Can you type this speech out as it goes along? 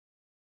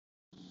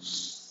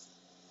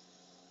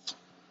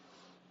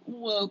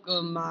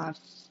Welcome, my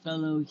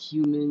fellow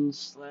humans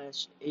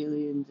slash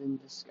aliens in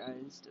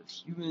disguised of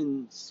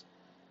humans.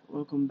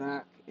 Welcome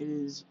back. It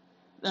is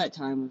that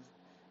time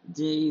of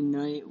day,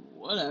 night,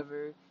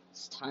 whatever.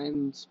 It's time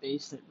and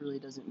space that really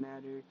doesn't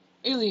matter.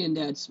 Alien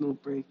Dad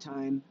smoke break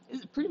time.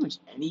 Is it pretty much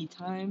any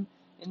time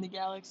in the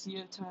galaxy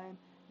of time?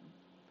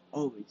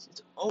 Always.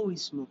 It's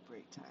always smoke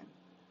break time.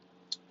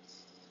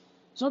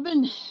 So I've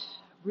been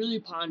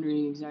really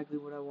pondering exactly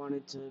what I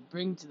wanted to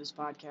bring to this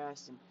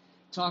podcast and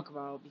talk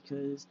about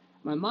because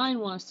my mind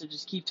wants to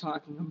just keep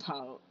talking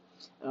about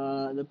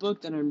the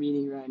book that I'm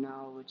reading right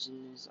now, which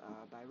is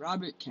by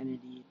Robert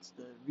Kennedy. It's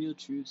The Real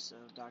Truths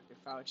of Dr.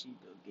 Fauci,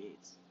 Bill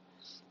Gates,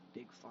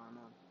 Big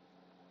Pharma.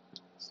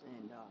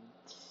 And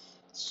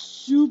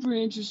super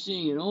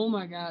interesting, and oh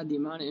my god, the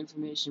amount of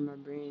information my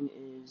brain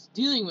is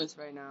dealing with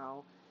right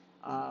now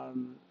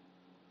um,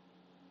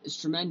 is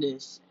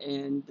tremendous,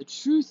 and the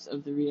truth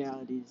of the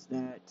realities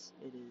that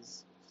it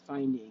is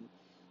finding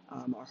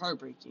are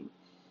heartbreaking.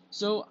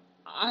 So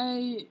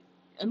I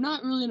am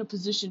not really in a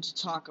position to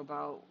talk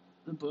about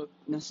the book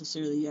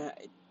necessarily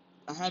yet.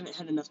 I haven't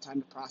had enough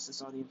time to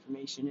process all the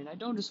information, and I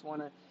don't just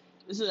want to.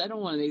 I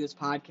don't want to make this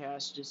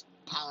podcast just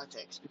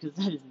politics because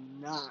that is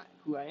not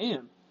who I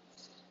am.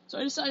 So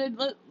I decided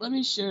let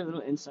me share a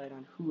little insight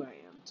on who I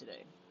am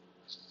today,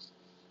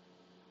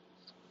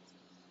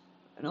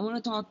 and I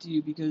want to talk to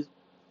you because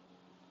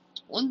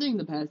one thing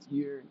the past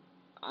year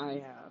I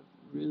have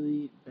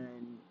really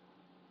been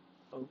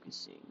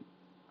focusing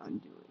on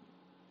doing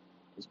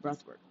is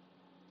breath work.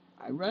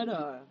 I read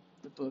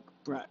the book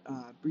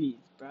Breathe,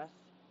 Breath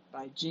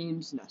by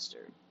James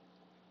Nestor.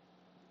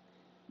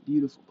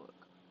 Beautiful book,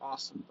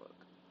 awesome book,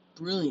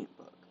 brilliant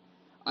book.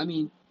 I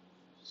mean,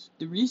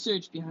 the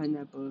research behind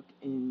that book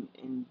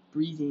and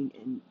breathing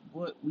and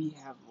what we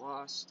have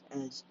lost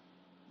as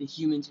the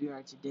humans we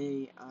are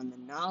today on the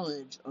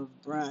knowledge of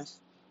breath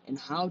and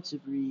how to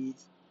breathe,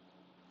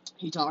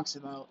 he talks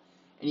about,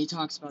 and he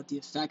talks about the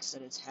effects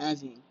that it's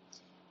having.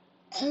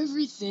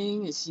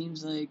 Everything it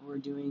seems like we're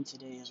doing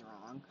today is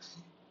wrong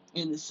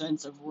in the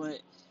sense of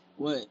what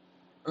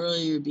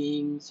earlier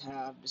beings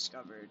have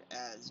discovered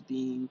as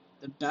being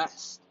the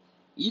best,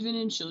 even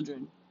in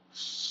children.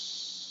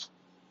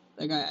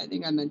 Like I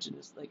think I mentioned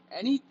this. Like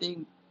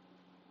anything,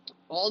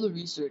 all the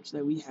research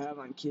that we have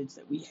on kids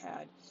that we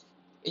had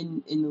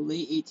in the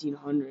late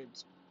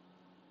 1800s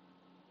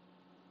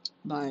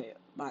by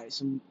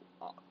some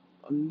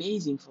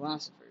amazing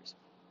philosophers,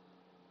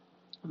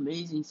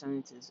 amazing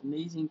scientists,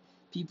 amazing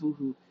people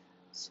who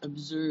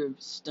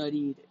observed,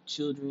 studied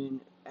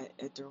children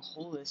at their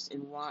wholest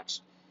and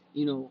watched,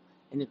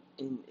 and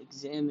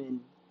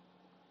examined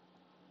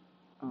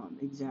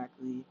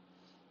exactly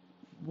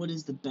what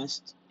is the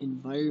best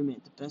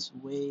environment, the best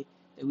way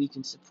that we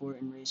can support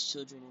and raise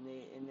children.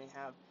 And they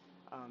have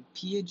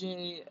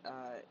Piaget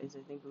is I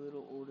think a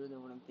little older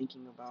than what I'm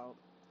thinking about.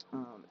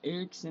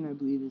 Erickson, I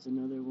believe, is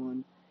another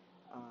one.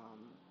 Um,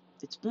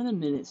 it's been a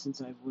minute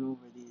since I've went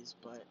over these,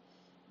 but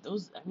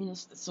those, I mean,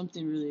 it's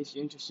something really, if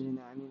you're interested in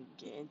that, I mean,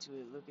 get into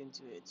it, look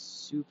into it. It's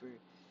super.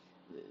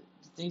 The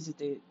things that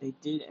they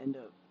did end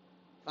up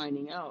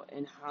finding out,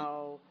 and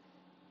how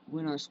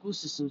when our school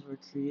systems were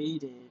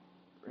created,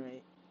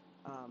 right,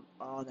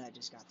 all that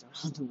just got thrown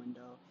out the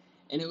window.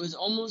 And it was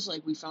almost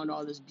like we found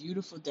all this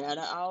beautiful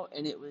data out,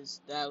 and that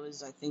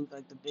was I think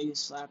like the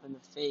biggest slap in the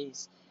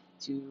face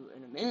to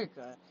in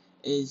America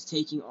is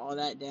taking all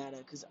that data,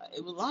 because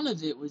a lot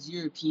of it was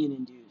European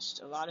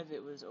induced. A lot of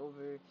it was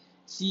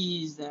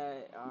overseas.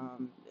 That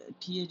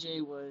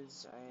Piaget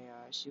was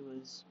she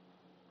was,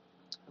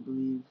 I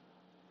believe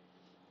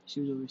she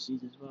was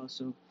overseas as well.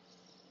 So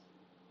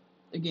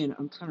again,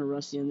 I'm kind of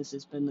rusty on this.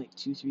 It's been like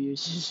 2-3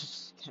 years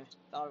since I kind of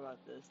thought about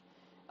this.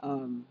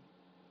 Um,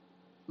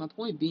 my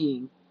point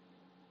being,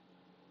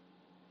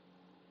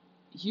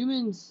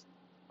 humans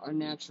are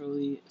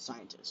naturally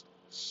scientists.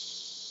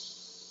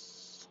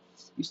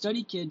 You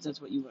study kids,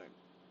 that's what you learn.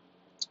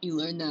 You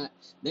learn that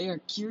they are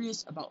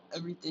curious about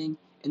everything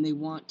and they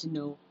want to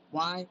know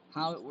why,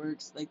 how it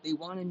works. Like they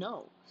want to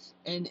know,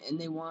 and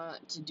they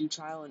want to do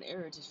trial and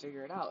error to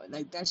figure it out.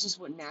 Like that's just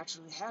what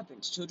naturally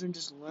happens. Children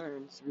just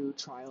learn through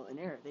trial and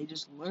error. They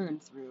just learn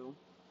through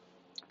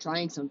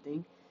trying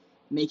something,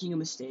 making a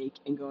mistake,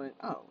 and going,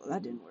 oh, well,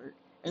 that didn't work,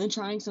 and then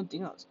trying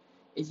something else.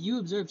 If you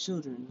observe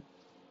children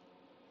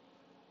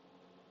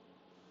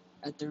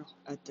at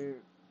their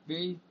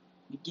very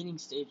beginning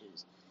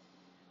stages,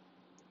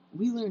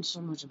 we learn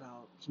so much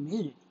about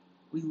humanity.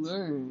 We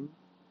learn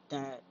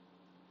that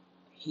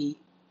hate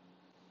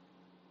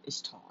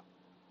is taught,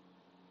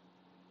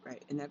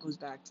 right? And that goes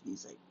back to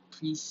these like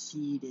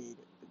preceded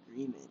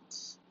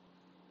agreements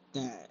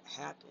that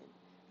happen.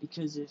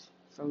 Because if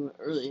from an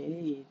early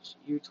age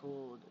you're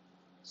told,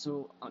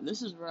 so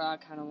this is where I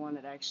kind of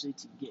wanted actually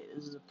to get.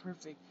 This is a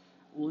perfect.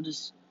 We'll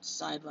just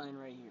sideline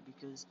right here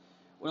because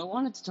what I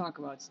wanted to talk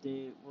about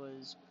today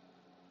was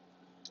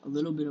a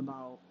little bit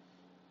about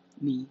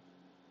me,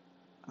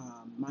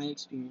 my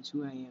experience,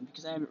 who I am,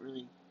 because I haven't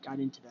really got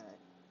into that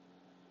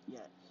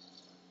yet.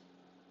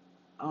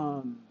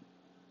 Um,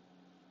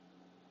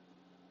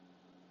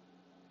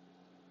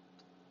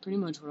 pretty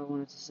much what I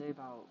wanted to say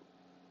about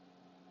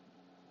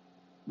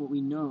what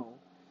we know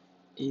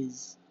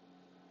is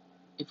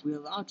if we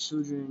allow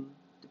children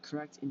the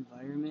correct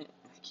environment,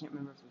 and I can't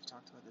remember if we've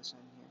talked about this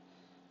on here,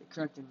 the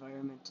correct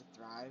environment to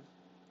thrive,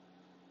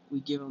 we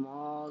give them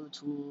all the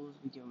tools,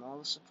 we give them all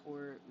the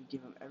support, we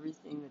give them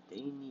everything that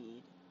they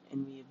need,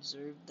 and we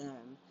observe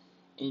them,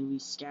 and we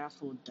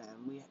scaffold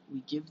them.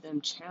 We give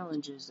them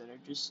challenges that are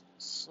just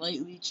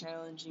slightly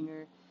challenging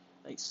or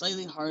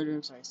slightly harder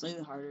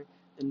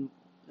than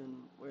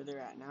where they're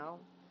at now,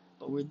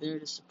 but we're there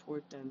to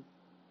support them,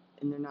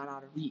 and they're not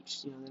out of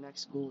reach. The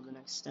next goal, the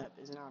next step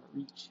isn't out of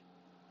reach.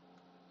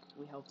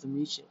 We help them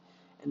reach it,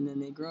 and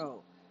then they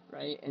grow,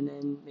 right? And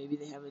then maybe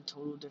they have a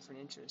total different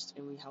interest,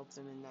 and we help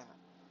them in that.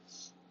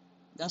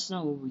 That's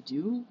not what we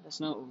do. That's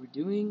not what we're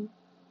doing,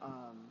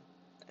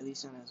 at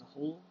least not as a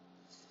whole.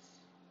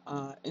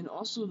 And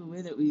also the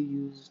way that we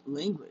use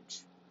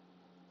language.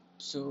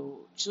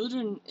 So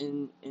children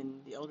and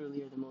the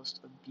elderly are the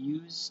most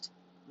abused,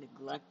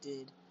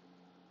 neglected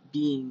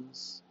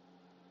beings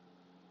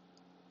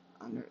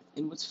on earth.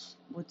 And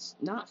what's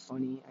not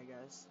funny, I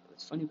guess,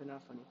 what's funny but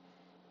not funny,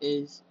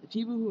 is the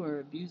people who are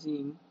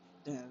abusing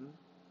them,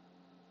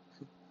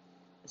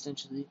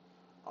 essentially,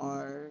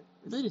 are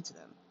related to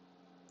them.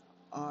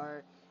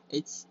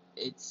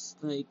 It's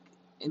like,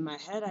 in my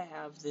head I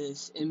have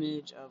this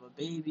image of a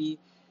baby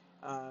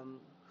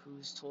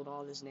who's told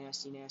all this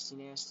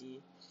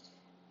nasty,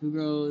 who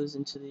grows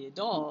into the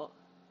adult,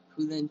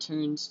 who then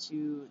turns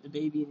to the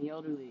baby and the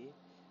elderly,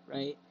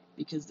 right?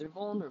 Because they're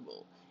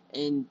vulnerable.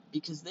 And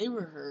because they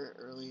were hurt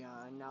early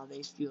on, now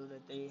they feel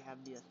that they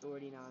have the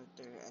authority now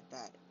that they're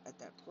at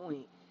that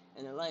point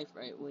in their life,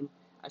 right? When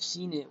I've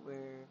seen it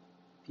where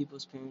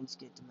people's parents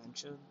get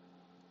dementia,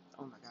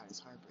 oh my god, it's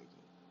heartbreaking.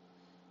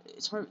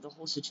 The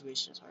whole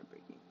situation is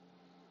heartbreaking.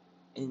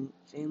 And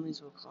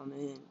families will come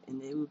in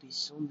and they will be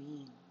so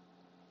mean.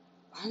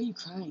 Why are you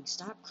crying?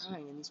 Stop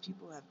crying. And these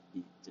people have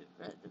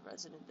the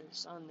resident, their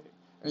son,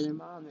 or their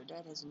mom, their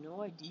dad has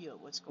no idea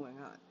what's going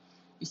on.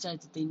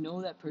 Besides that they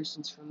know that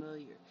person's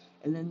familiar.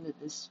 And then the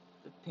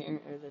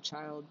parent or the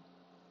child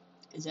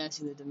is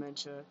asking the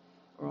dementia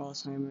or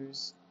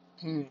Alzheimer's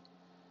parent,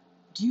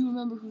 do you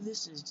remember who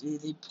this is?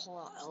 They pull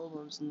out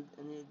albums and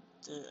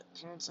the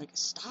parent's like,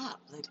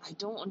 stop. Like, I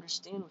don't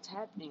understand what's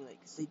happening.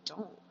 Like, 'cause they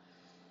don't.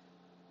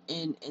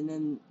 And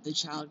then the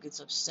child gets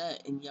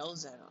upset and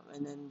yells at them,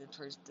 and then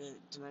the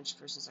dementia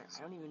person's like,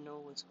 I don't even know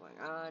what's going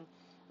on,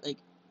 like,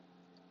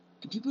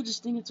 and people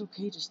just think it's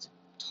okay just to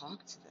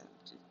talk to them,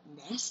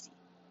 just nasty.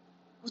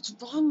 What's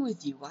wrong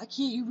with you? Why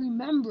can't you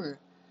remember?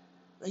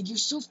 Like, you're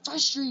so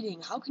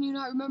frustrating. How can you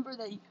not remember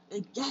that?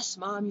 Like, yes,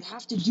 mom, you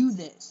have to do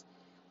this.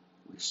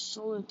 We're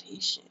so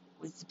impatient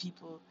with the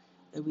people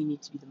that we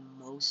need to be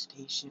the most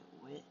patient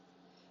with.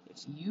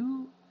 If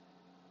you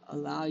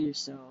allow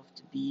yourself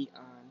to be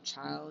on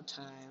child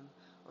time,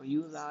 or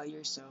you allow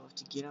yourself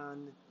to get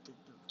on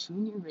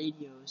tune your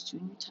radios,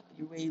 tune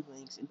your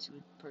wavelengths into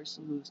a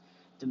person who's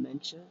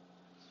dementia,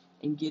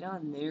 and get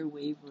on their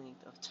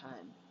wavelength of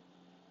time,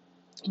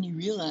 and you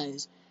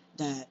realize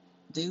that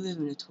they live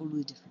in a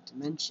totally different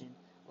dimension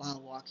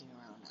while walking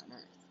around on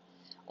Earth.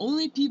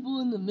 Only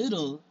people in the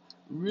middle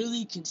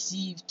really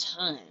conceive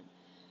time.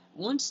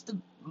 Once the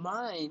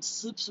mind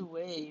slips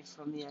away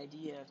from the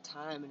idea of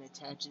time and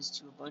attaches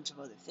to a bunch of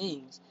other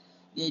things,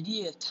 the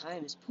idea of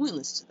time is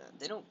pointless to them.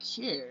 They don't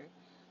care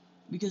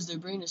because their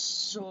brain is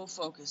so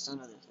focused on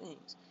other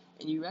things.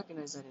 And you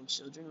recognize that in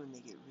children when they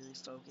get really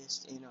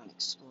focused in on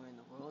exploring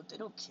the world, they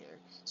don't care.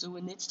 So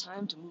when it's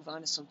time to move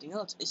on to something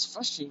else, it's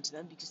frustrating to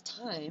them because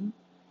time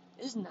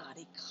is not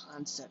a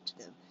concept to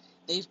them.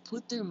 They've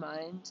put their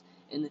minds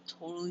in a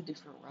totally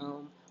different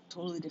realm,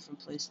 totally different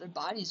place. Their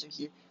bodies are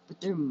here, but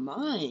their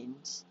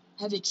minds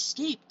have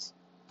escaped.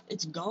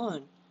 It's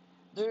gone.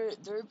 They're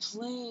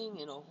playing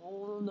in a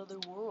whole another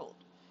world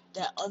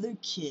that other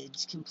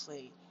kids can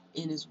play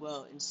in as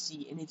well and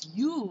see. And if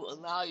you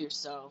allow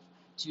yourself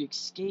to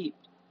escape,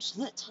 just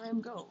let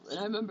time go. And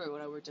I remember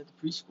when I worked at the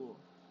preschool,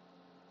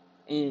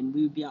 and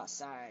we would be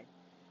outside,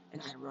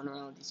 and I'd run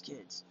around with these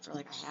kids for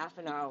like a half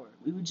an hour.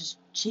 We would just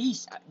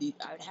chase.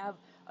 I'd have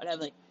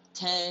like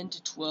 10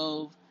 to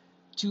 12,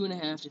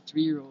 2.5 to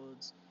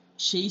 3-year-olds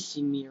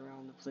chasing me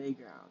around the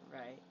playground,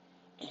 right?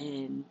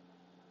 And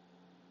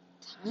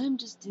time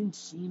just didn't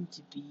seem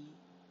to be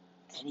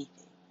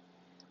anything.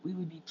 We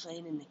would be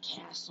playing in the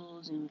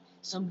castles, and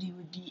somebody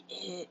would be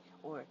it,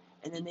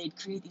 and then they'd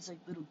create these like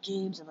little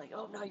games and like,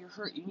 oh, now you're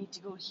hurt, you need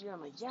to go here.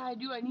 I'm like, yeah, I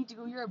do, I need to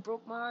go here, I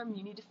broke my arm,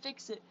 you need to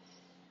fix it.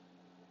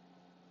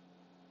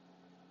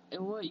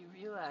 And what you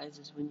realize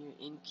is when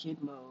you're in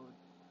kid mode,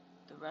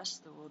 the rest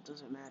of the world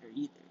doesn't matter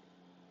either.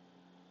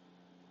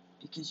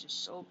 Because you're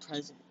so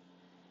present.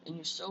 And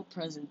you're so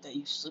present that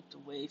you've slipped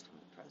away from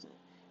the present.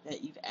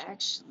 That you've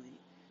actually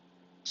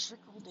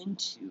trickled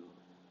into,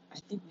 I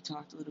think we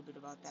talked a little bit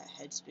about that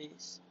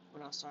headspace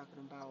when I was talking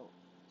about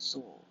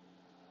soul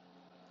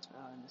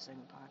in the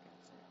second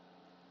podcast there.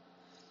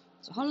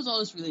 So how does all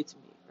this relate to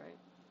me, right?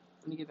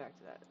 Let me get back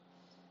to that.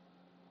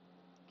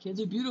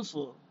 Kids are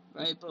beautiful.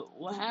 right? But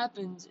what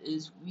happens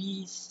is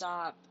we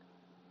stop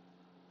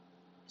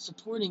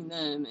supporting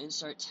them and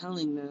start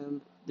telling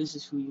them this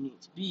is who you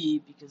need to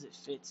be because it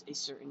fits a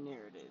certain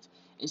narrative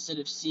instead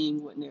of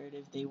seeing what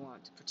narrative they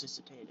want to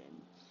participate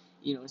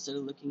in, instead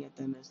of looking at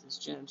them as this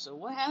gem. So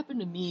what happened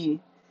to me,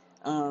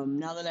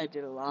 now that I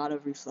did a lot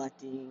of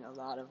reflecting, a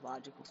lot of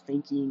logical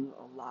thinking,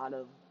 a lot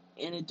of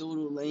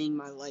anecdotal laying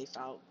my life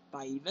out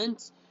by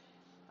events,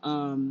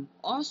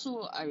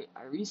 also I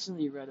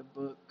recently read a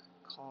book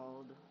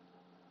called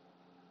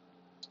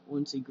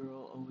Once a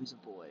Girl, Always a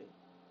Boy.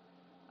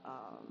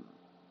 um,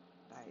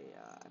 I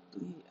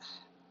believe,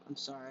 I'm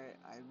sorry,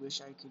 I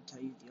wish I could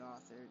tell you the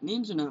author.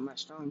 Names are not my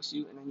strong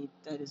suit, and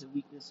that is a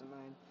weakness of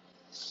mine.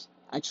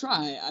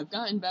 I've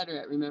gotten better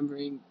at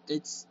remembering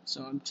bits,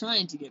 so I'm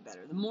trying to get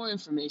better. The more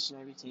information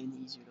I retain, the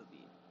easier it'll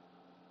be.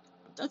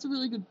 But that's a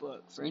really good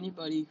book for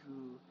anybody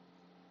who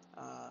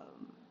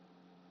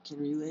can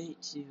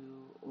relate to,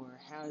 or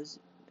has,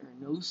 or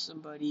knows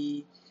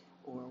somebody,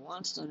 or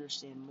wants to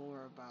understand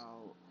more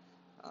about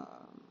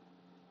um,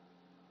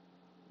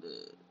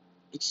 the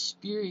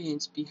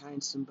experience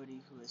behind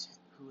somebody who has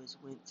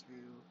went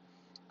through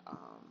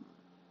um,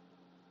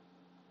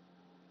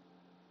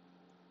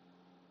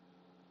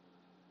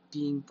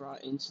 being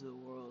brought into the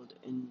world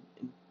and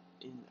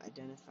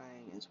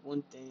identifying as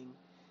one thing,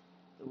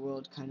 the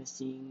world kind of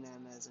seeing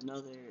them as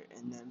another,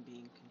 and them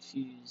being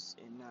confused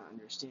and not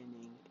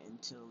understanding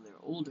until they're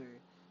older,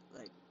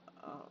 like,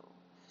 oh.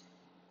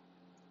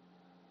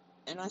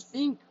 And I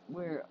think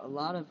where a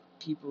lot of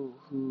people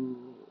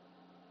who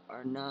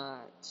are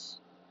not,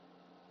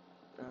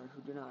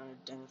 who do not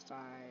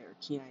identify or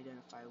can't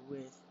identify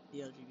with the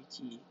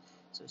LGBT,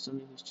 so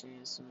somebody who's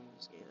trans, somebody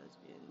who's gay,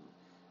 lesbian,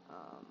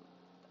 um,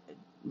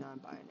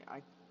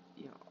 non-binary,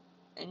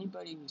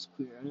 anybody who's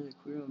queer, under the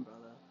queer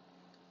umbrella,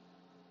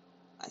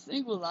 I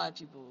think what a lot of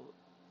people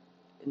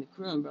in the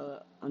queer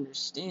umbrella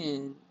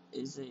understand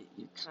is that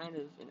you're kind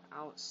of an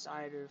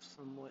outsider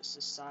from what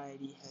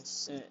society has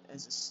set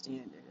as a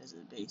standard, as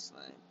a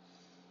baseline.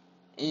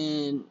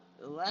 And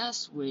the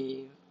last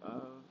wave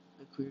of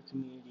the queer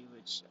community,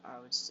 which I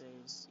would say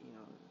is,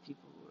 the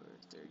people who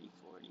are 30,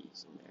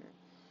 40s,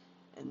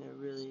 and they're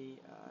really,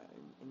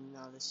 and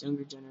now this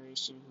younger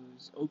generation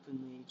who's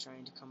openly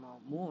trying to come out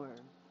more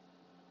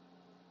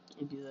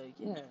and be like,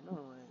 yeah, no,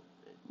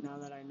 now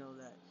that I know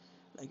that,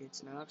 like,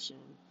 it's an option.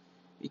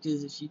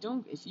 Because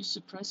if you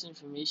suppress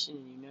information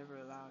and you never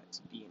allow it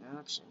to be an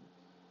option,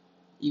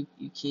 you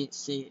can't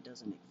say it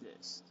doesn't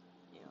exist.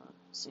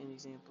 Same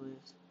example,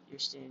 if you're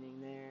standing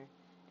there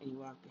and you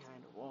walk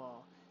behind a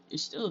wall, you're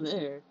still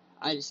there.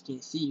 I just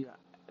can't see you.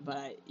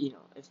 But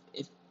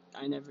if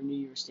I never knew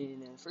you were standing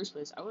there in the first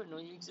place, I wouldn't know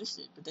you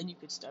existed. But then you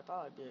could step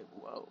out and be like,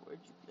 whoa,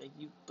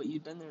 but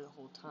you'd been there the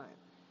whole time.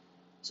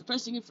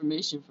 Suppressing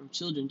information from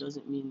children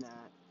doesn't mean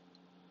that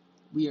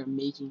we are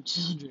making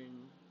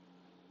children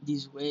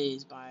these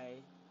ways by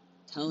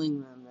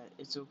telling them that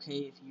it's okay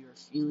if you are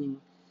feeling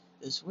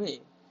this way.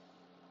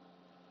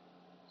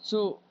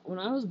 So when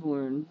I was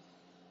born,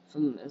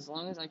 from as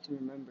long as I can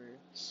remember,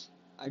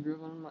 I grew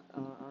up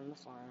on the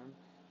farm,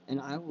 and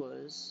I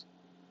was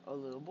a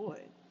little boy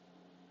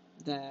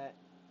that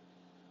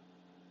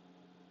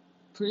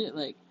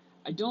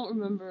I don't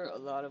remember a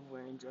lot of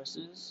wearing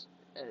dresses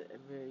at a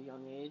very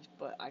young age,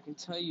 but I can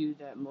tell you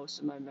that most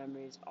of my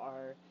memories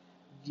are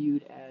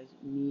viewed as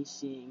me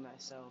seeing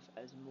myself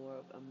as more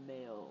of a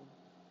male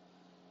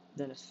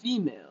than a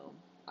female.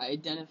 I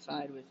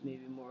identified with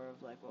maybe more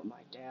of like what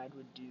my dad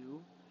would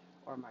do,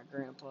 or my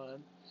grandpa,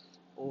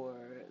 or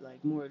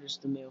like more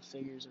just the male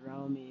figures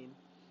around me,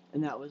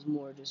 and that was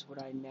more just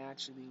what I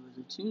naturally was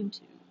attuned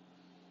to.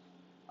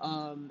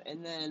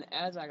 And then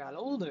as I got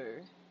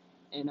older,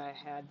 and I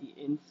had the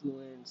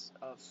influence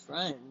of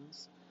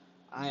friends,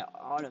 I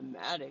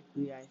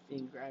automatically, I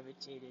think,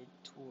 gravitated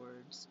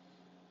towards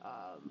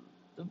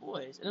the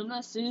boys. And I'm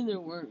not saying there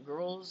weren't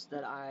girls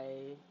that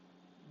I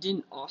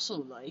didn't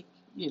also like,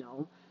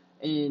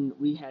 and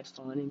we had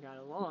fun and got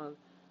along,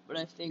 but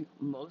I think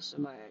most of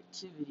my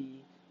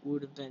activity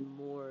would have been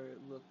more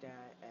looked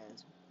at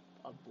as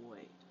a boy.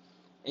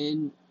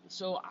 And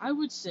so I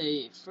would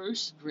say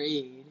first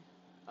grade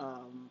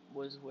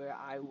was where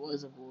I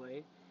was a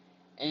boy,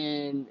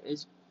 and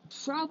it's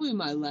probably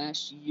my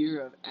last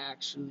year of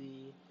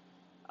actually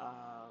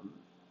um,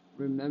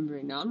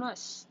 remembering. Now I'm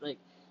not like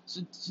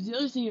so. The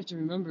other thing you have to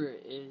remember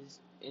is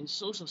in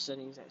social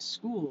settings at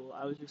school,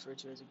 I was referred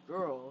to as a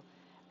girl,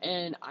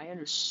 and I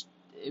understood.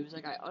 It was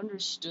like I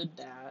understood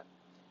that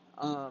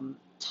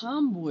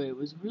tomboy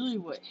was really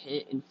what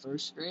hit in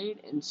first grade,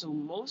 and so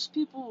most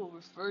people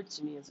referred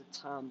to me as a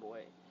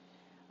tomboy.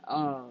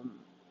 Um,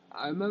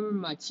 I remember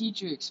my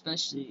teacher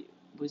especially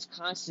was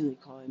constantly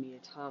calling me a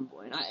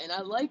tomboy, and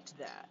I liked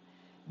that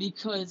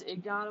because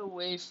it got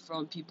away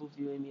from people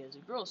viewing me as a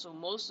girl. So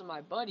most of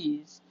my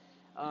buddies,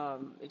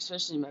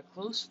 especially my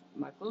close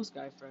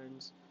guy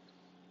friends,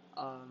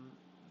 um,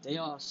 they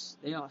all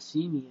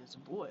see me as a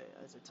boy,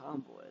 as a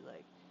tomboy,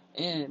 like,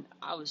 and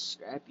I was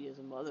scrappy as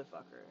a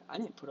motherfucker. I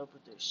didn't put up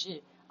with their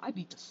shit. I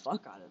beat the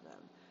fuck out of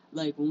them.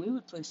 Like, when we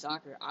would play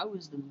soccer, I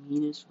was the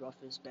meanest,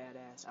 roughest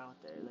badass out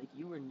there. Like,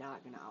 you were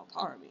not gonna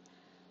outpower me.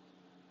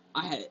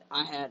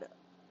 I had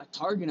a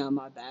target on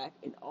my back,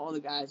 and all the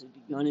guys would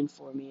be gunning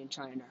for me and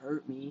trying to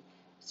hurt me,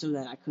 so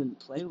that I couldn't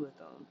play with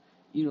them.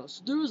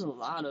 So there was a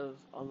lot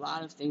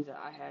of things that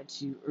I had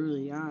to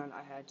early on.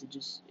 I had to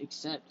just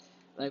accept.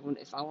 Like,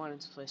 if I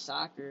wanted to play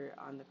soccer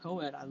on the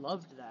co-ed, I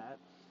loved that,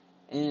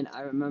 and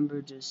I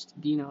remember just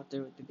being out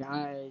there with the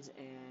guys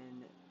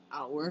and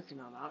outworking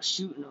them, out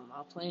shooting them,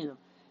 out playing them.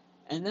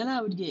 And then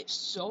I would get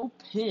so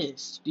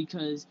pissed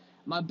because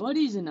my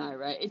buddies and I,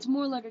 right, it's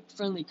more like a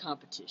friendly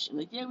competition.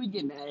 Like, yeah, we'd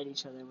get mad at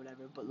each other and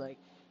whatever, but, like,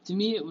 to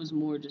me, it was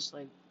more just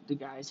like the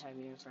guys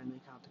having a friendly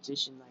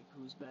competition, like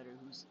who's better,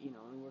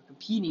 and we're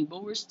competing,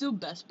 but we're still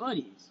best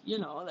buddies.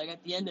 Like,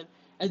 at the end of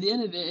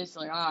it, it's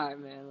like, all right,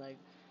 man, like,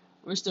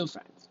 we're still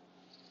friends.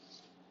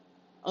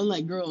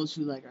 Unlike girls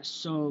who, like, are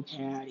so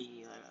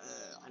catty,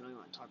 like, I don't even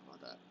want to talk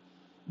about that.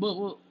 But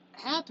what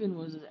happened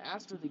was that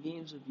after the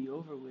games would be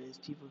over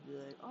with, people would be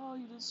like, "Oh,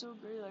 you did so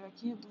great! Like, I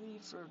can't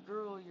believe for a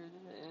girl you're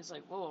doing it." And it's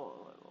like, whoa,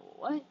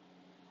 what?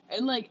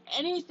 And, like,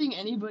 anything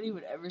anybody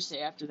would ever say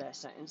after that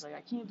sentence, like,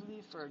 "I can't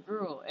believe for a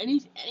girl."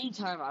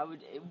 Anytime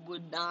it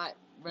would not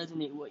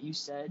resonate what you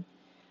said,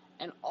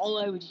 and all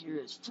I would hear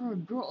is for a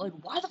girl. Like,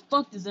 why the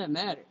fuck does that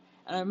matter?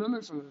 And I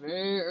remember from a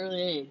very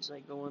early age,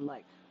 like, going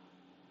like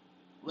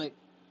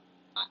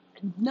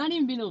not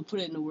even being able to put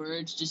it into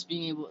words, just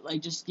being able,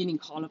 like, just getting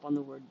caught up on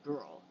the word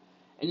girl,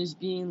 and just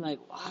being like,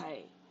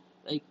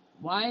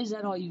 why is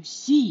that all you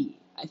see?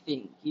 I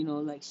think,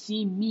 like,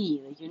 see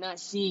me, like, you're not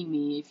seeing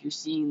me if you're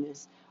seeing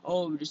this,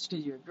 oh, just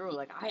because you're a girl.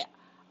 Like,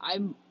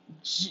 I'm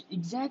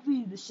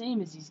exactly the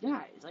same as these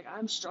guys. Like,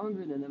 I'm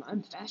stronger than them,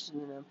 I'm faster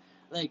than them.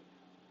 Like,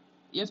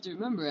 you have to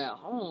remember, at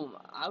home,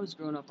 I was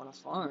growing up on a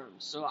farm,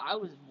 so I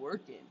was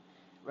working,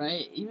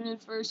 right? Even in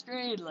first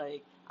grade,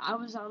 like, I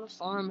was on the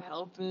farm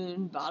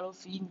helping, bottle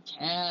feeding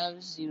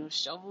calves,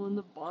 shoveling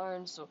the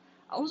barn. So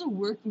I was a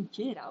working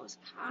kid. I was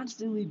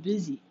constantly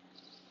busy.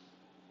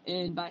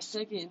 And by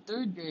second and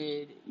third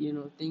grade,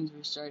 things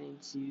were starting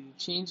to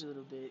change a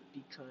little bit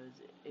because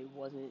it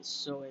wasn't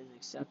so as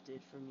accepted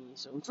for me.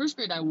 So in first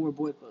grade, I wore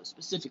boy clothes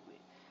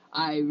specifically.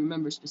 I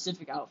remember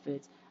specific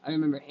outfits. I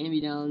remember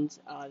hand-me-downs.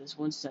 This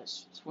one set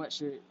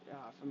sweatshirt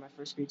from my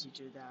first grade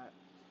teacher that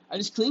I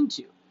just cling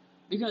to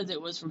because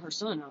it was from her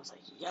son. I was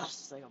like,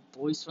 yes, like a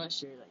boy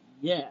sweatshirt, like,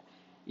 yeah,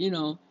 you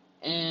know.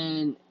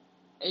 And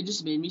it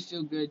just made me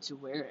feel good to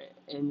wear it,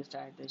 and the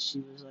fact that she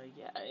was like,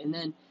 yeah, and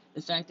then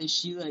the fact that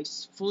she, like,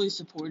 fully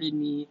supported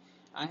me.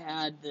 I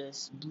had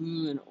this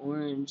blue and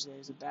orange,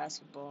 there's a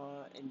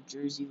basketball and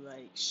jersey,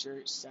 like,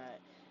 shirt set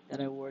that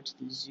I wore to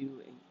the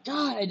zoo, and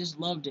God, I just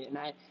loved it, and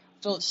I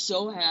felt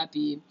so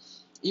happy,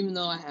 even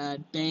though I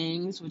had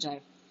bangs, which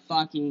I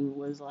fucking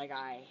was like,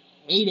 I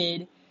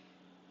hated.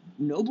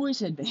 No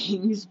boys had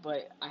bangs,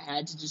 but I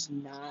had to just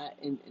not,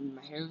 and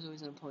my hair was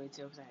always in a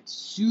ponytail because I had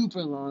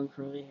super long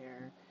curly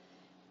hair.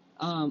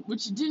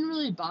 Which didn't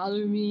really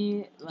bother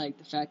me, like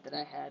the fact that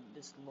I had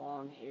this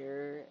long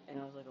hair and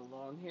I was like a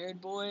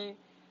long-haired boy.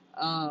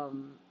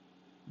 Um,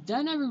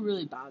 that never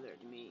really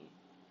bothered me.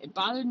 It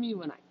bothered me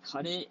when I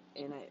cut it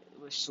and it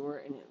was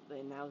short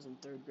and I was in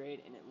third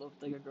grade and it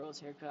looked like a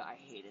girl's haircut. I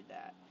hated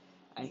that.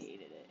 I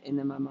hated it. And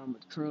then my mom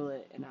would curl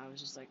it and I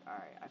was just like,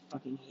 alright, I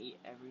fucking hate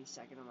every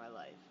second of my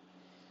life.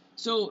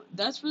 So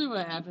that's really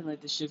what happened,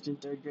 like the shift in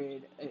third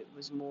grade. It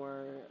was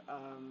more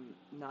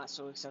not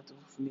so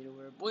acceptable for me to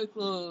wear boy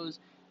clothes,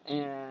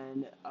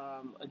 and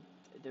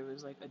there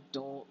was like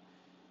adult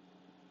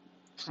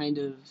kind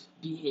of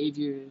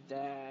behavior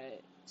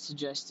that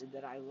suggested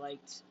that I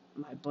liked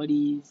my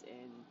buddies,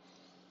 and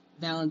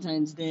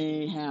Valentine's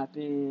Day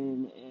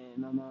happened, and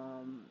my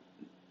mom,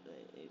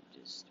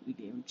 we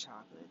gave him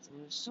chocolates,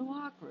 and it was so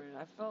awkward, and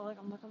I felt like,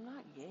 I'm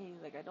not gay,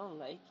 like, I don't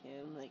like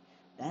him, like,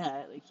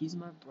 he's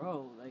my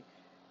bro, like,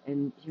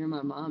 and here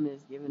my mom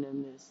is giving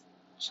him this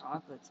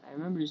chocolates. I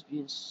remember just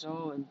being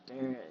so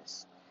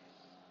embarrassed,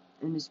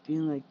 and just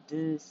being like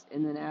this,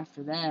 and then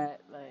after that,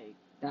 like,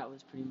 that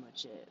was pretty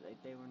much it,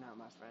 like, they were not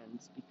my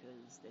friends,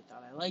 because they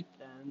thought I liked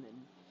them,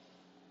 and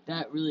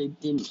that really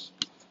didn't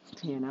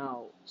pan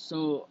out.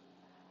 So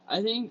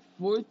I think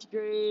fourth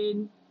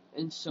grade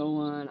and so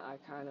on, I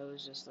kind of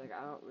was just like,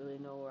 I don't really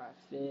know where I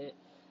fit.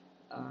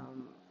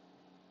 Um,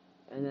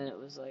 and then it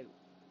was like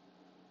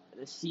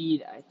the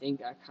seed, I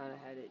think I kind of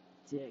had it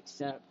to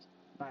accept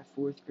by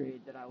fourth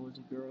grade that I was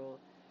a girl.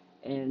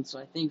 And so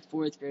I think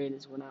fourth grade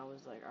is when I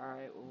was like,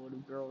 alright, well, what do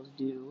girls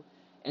do?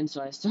 And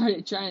so I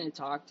started trying to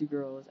talk to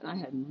girls, and I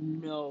had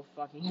no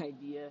fucking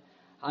idea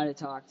how to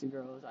talk to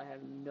girls. I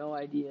have no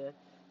idea.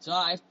 So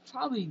I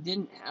probably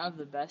didn't have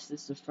the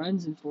bestest of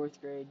friends in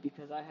fourth grade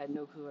because I had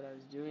no clue what I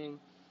was doing.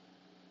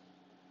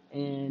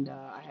 And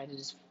I had to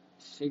just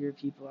figure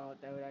people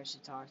out that would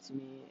actually talk to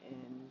me.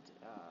 And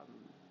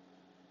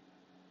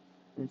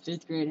then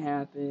fifth grade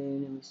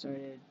happened, and we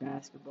started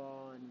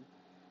basketball, and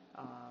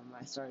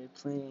I started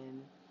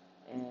playing.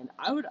 And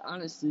I would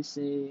honestly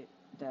say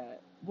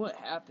that what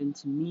happened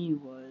to me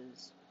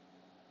was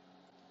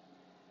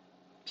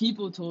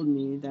people told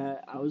me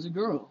that I was a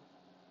girl.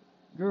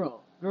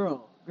 girl,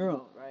 girl,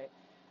 girl, right?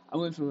 I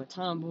went from a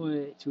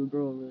tomboy to a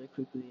girl really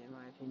quickly, in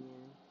my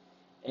opinion.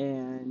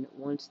 And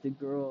once the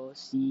girl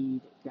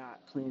seed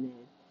got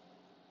planted,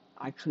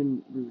 I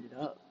couldn't root it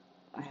up.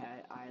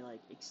 I like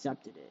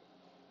accepted it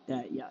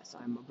that yes,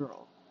 I'm a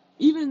girl.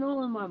 Even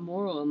though in my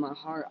moral, in my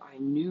heart, I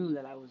knew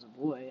that I was a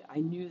boy. I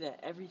knew that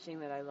everything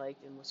that I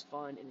liked and was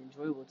fun and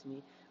enjoyable to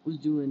me was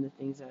doing the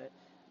things that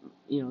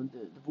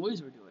the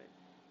boys were doing.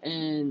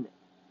 And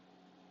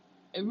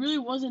it really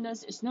wasn't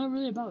it's not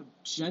really about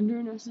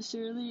gender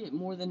necessarily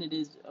more than it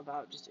is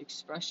about just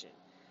expression.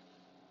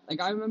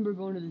 Like I remember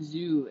going to the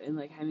zoo and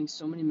like having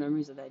so many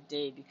memories of that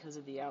day because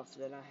of the outfit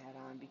that I had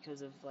on,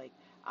 because of like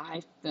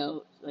I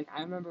felt like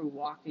I remember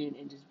walking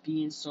and just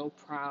being so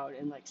proud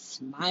and like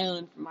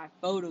smiling for my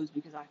photos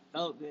because I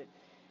felt good.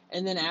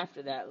 And then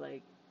after that,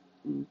 like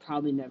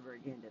probably never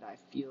again did I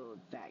feel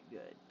that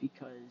good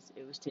because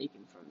it was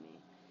taken from me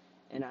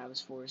and I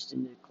was forced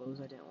into clothes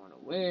I didn't want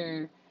to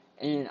wear.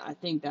 And I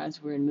think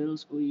that's where in middle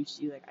school you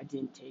see like I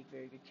didn't take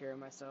very good care of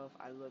myself.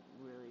 I looked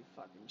really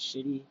fucking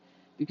shitty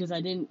because I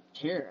didn't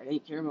care. I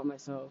didn't care about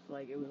myself.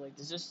 Like it was like,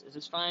 is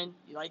this fine?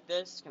 You like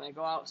this? Can I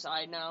go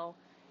outside now?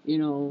 You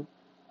know,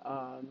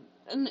 um,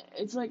 and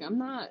it's like I'm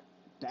not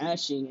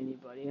bashing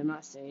anybody. I'm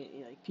not saying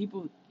like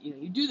people.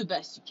 You do the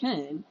best you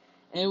can,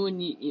 and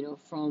when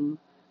from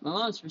my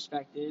mom's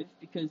perspective,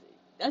 because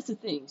that's the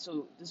thing.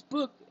 So this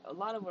book, a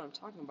lot of what I'm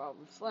talking about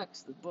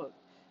reflects the book.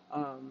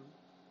 Um,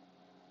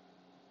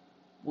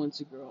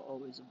 Once a girl,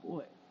 always a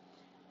boy.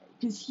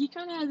 Because he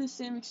kind of had the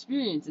same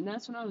experience, and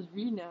that's when I was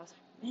reading it. I was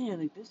like, man,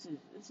 like this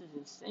is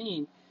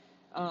insane.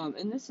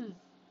 And this is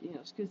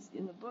because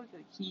in the book,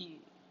 like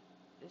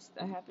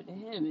that happened to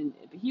him, and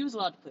but he was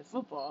allowed to play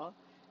football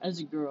as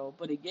a girl.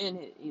 But again,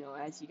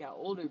 as he got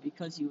older,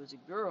 because he was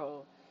a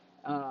girl,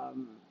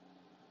 um,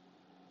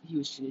 he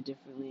was treated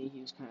differently.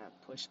 He was kind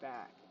of pushed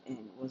back and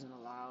wasn't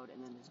allowed.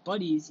 And then his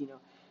buddies,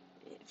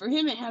 for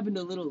him it happened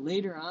a little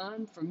later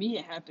on. For me,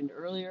 it happened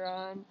earlier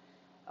on.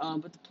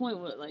 But the point,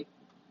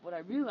 what I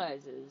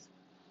realize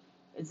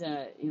is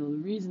that the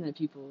reason that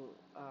people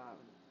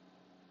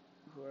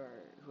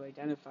who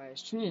identify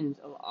as trans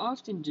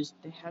often just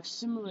they have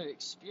similar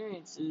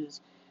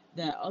experiences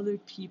that other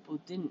people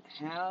didn't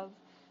have,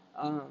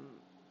 um,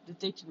 that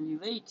they can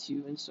relate to,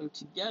 and so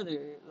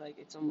together, like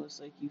it's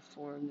almost like you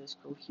form this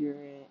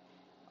coherent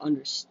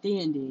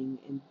understanding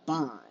and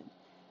bond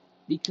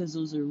because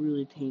those are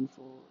really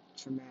painful,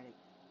 traumatic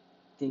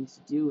things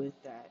to deal with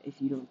that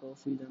if you don't go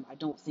through them, I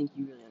don't think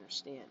you really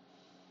understand.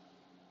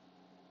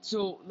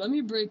 So let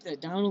me break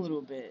that down a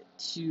little bit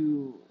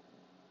to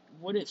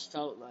what it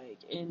felt like.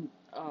 And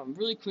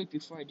really quick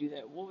before I do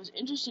that, what was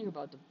interesting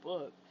about the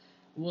book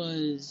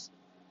was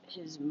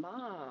his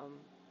mom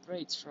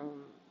writes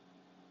from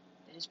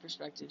his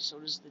perspective, so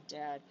does the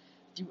dad,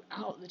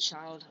 throughout the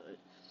childhood.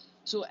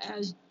 So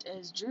as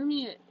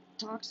Jeremy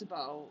talks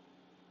about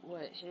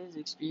what his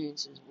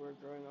experiences were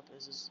growing up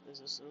as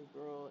this little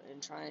girl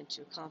and trying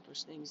to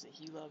accomplish things that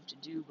he loved to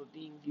do, but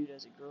being viewed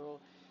as a girl,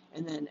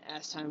 and then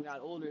as time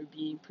got older,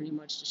 being pretty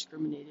much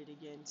discriminated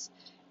against,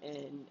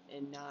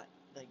 and not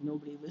like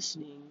nobody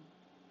listening,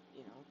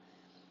 you know.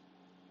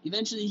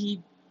 Eventually,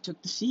 he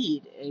took the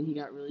seed and he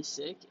got really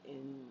sick,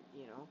 and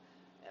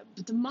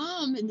but the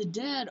mom and the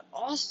dad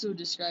also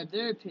described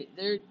their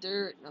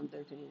not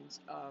their opinions,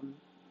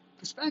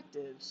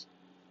 perspectives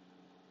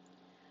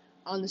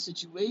on the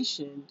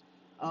situation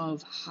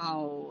of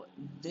how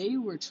they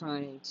were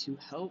trying to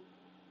help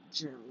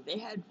Jeremy. They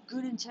had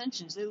good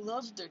intentions. They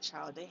loved their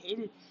child. They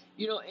hated,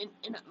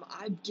 and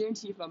I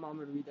guarantee if my mom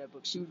were to read that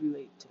book, she would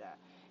relate to that.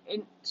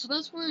 And so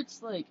that's where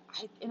it's like,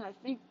 I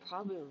think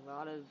probably a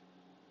lot of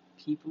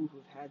people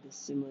who've had this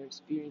similar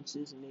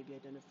experiences and maybe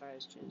identify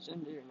as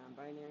transgender or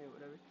non-binary or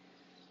whatever,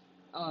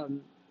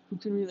 who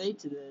can relate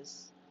to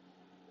this.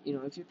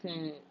 If your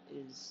parent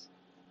is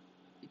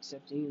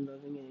accepting and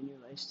loving it in your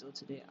life still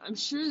today, I'm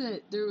sure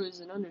that there was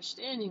an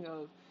understanding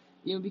of,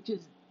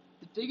 because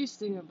the biggest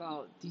thing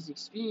about these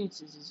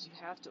experiences is you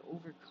have to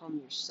overcome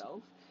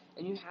yourself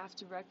and you have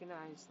to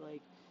recognize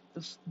like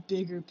the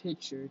bigger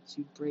picture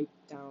to break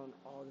down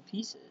all the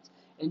pieces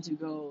and to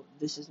go,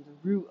 this is the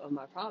root of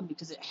my problem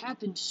because it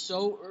happened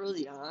so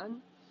early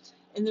on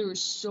and there were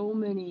so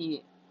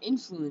many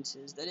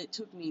influences that it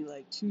took me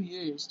like 2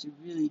 years to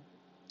really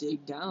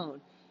dig down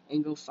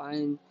and go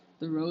find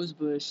the rose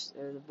bush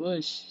or the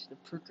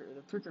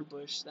pricker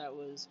bush that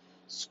was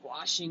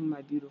squashing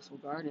my beautiful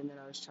garden that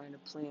I was trying to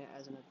plant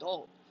as an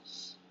adult.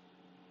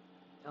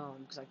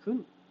 Because I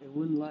couldn't. It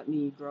wouldn't let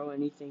me grow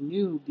anything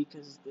new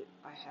because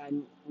I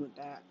hadn't went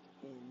back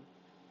and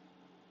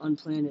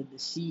unplanted the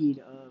seed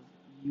of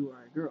you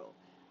are a girl.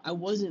 I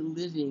wasn't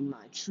living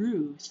my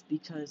truth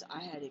because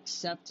I had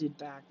accepted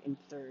back in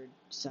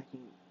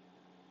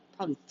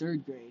probably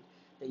third grade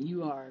that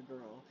you are a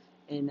girl,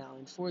 and now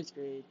in fourth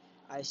grade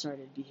I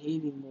started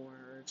behaving more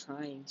or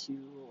trying to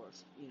or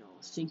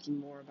thinking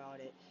more about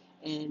it,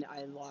 and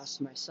I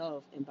lost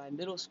myself. And by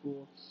middle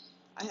school,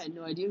 I had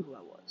no idea who I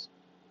was,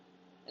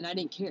 and I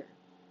didn't care.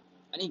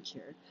 I didn't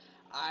care.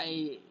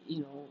 I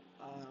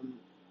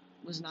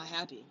was not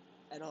happy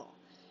at all.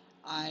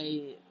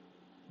 I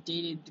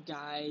dated the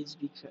guys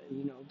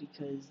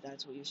because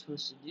that's what you're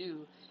supposed to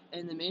do,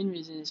 and the main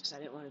reason is because I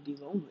didn't want to be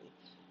lonely,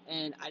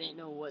 and I didn't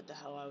know what the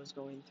hell I was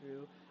going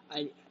through.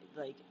 I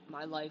like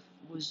my life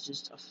was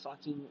just a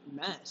fucking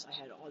mess. I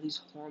had all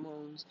these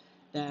hormones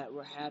that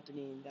were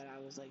happening that I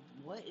was like,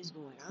 what is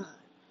going on?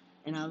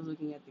 And I was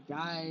looking at the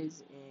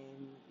guys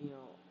and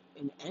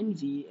in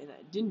envy, and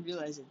I didn't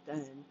realize it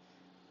then,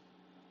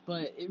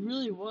 but it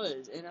really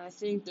was. And I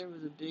think there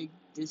was a big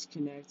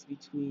disconnect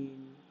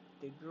between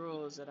the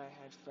girls that I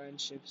had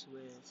friendships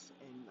with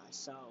and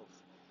myself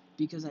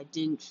because I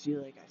didn't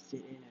feel like I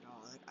fit in at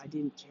all. Like, I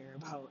didn't care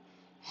about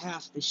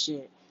half the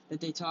shit that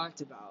they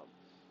talked about.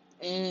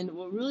 And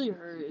what really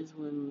hurt is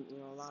when,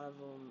 a lot of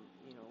them,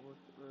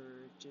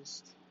 were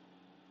just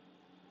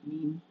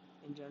mean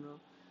in general,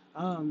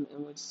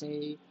 and would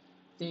say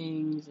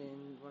things.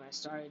 And when I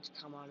started to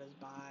come out as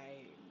bi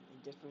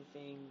and different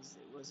things,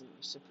 it wasn't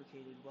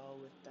reciprocated well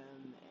with them,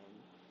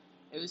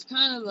 and it was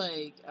kind of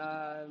like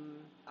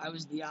I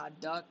was the odd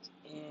duck,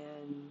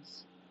 and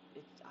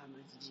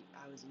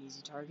I was an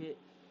easy target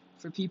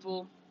for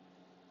people.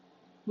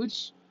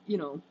 Which,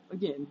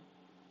 again,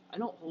 I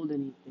don't hold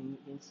anything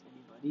against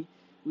anybody.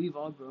 We've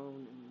all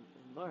grown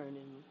and learned,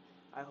 and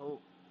I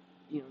hope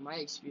my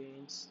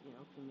experience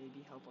can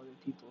maybe help other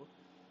people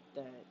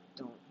that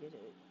don't get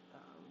it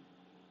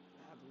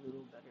have a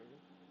little better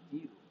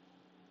view.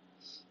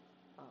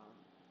 Um,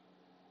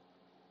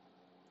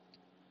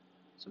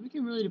 so we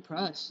became really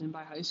depressed, and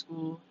by high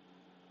school,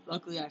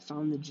 luckily I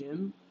found the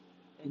gym,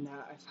 and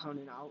that I found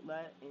an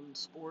outlet in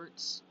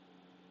sports,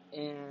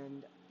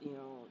 and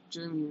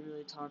Jeremy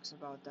really talks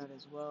about that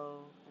as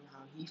well, and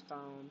how he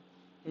found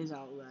his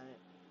outlet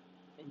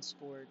in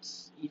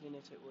sports, even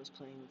if it was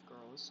playing with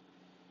girls.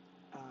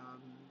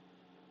 Um,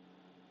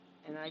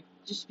 and I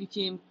just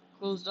became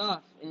closed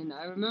off, and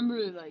I remember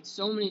like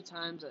so many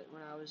times that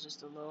when I was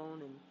just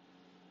alone and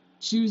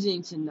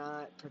choosing to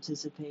not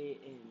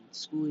participate in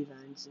school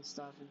events and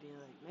stuff, and being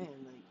like,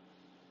 man, like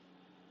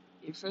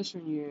your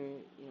freshman year,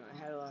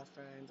 I had a lot of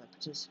friends, I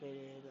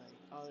participated, like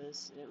all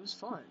this, and it was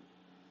fun.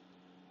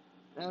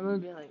 And I remember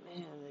being like,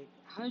 man, like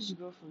how did you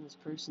go from this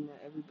person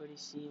that everybody's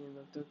seen and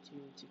looked up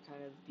to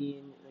kind of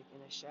being like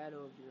in a shadow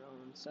of your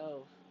own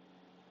self?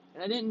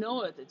 And I didn't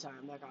know at the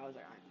time. Like I was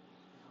like,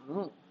 I don't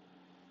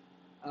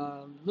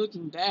know.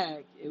 Looking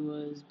back, it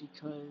was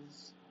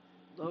because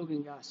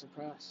Logan got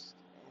suppressed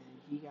and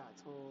he got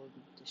told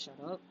to shut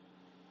up.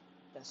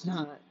 That's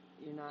not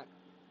you're not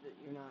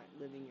you're not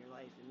living your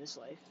life in this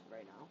life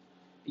right now,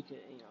 because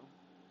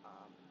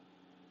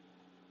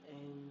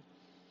and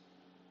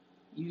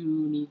you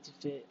need to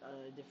fit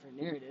a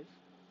different narrative.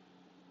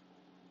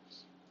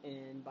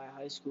 And by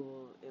high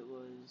school, it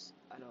was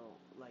I don't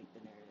like the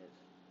narrative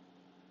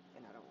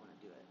and I don't want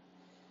to do it.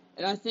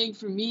 And I think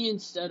for me,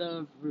 instead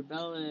of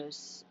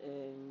rebellious,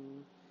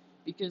 and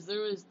because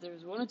there was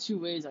one of two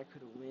ways I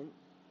could have went.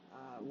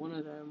 One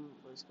of them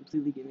was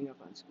completely giving up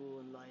on school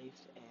and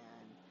life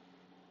and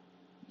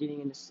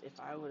getting into. If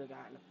I would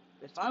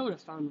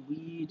have found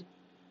weed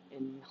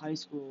in high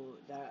school,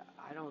 that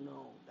I don't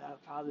know,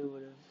 that probably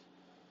would have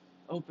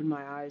opened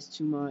my eyes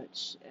too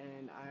much,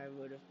 and I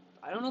would have.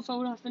 I don't know if I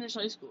would have finished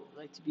high school.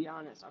 Like, to be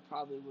honest, I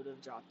probably would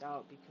have dropped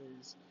out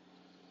because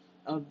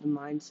of the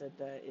mindset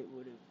that it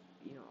would have,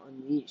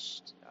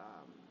 unleashed.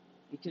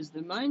 Because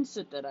the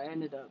mindset that I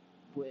ended up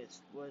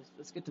with was,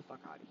 let's get the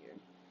fuck out of here.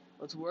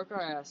 Let's work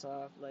our ass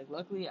off. Like,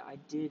 luckily, I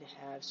did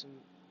have some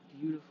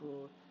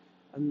beautiful,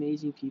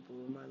 amazing people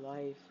in my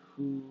life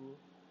who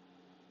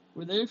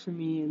were there for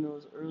me in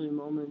those early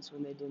moments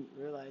when they didn't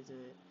realize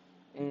it,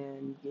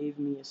 and gave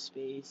me a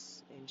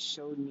space and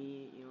showed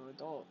me,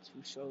 adults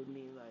who showed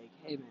me, like,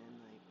 hey man,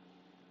 like,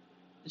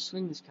 just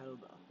swing this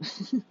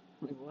kettlebell.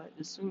 Like, what?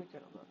 Just swing the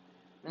kettlebell.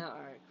 Now,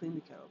 alright, clean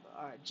the kettlebell.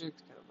 Alright, jerk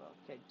the kettlebell.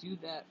 Okay, do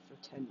that for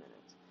 10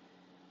 minutes.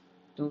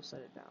 Don't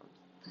set it down.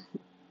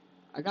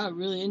 I got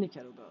really into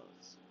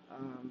kettlebells.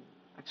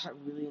 I got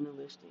really into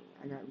lifting.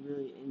 I got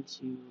really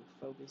into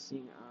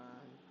focusing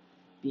on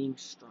being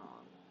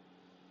strong.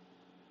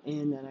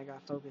 And then I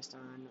got focused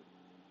on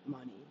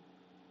money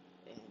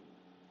and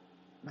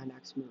my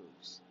next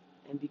moves.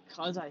 And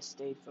because I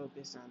stayed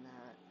focused on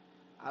that,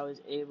 I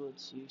was able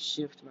to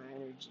shift my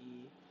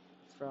energy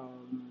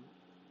from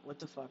what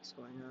the fuck's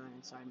going on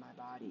inside my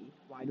body?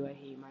 Why do I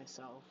hate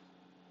myself?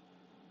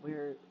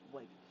 Where,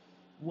 like,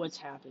 what's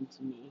happened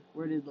to me?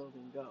 Where did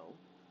Logan go?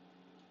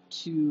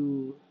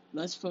 To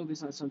let's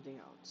focus on something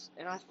else.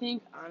 And I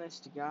think,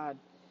 honest to God,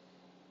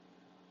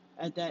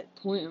 at that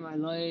point in my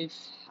life,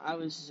 I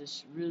was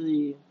just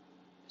really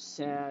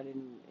sad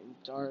and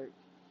dark,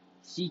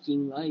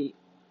 seeking light.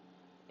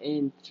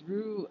 And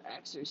through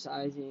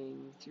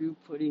exercising, through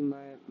putting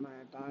my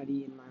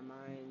body and my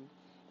mind,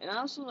 and I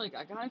also, like,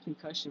 I got a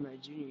concussion my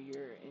junior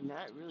year, and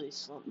that really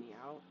slumped me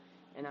out.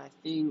 And I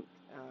think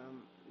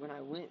when I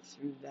went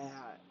through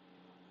that,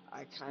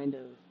 I kind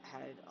of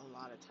had a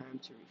lot of time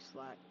to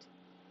reflect.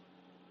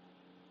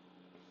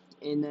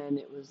 And then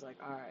it was like,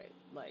 alright,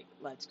 like,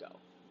 let's go.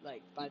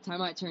 Like, by the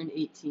time I turned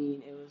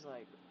 18, it was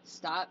like,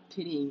 stop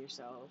pitying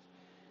yourself,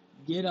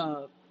 get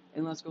up,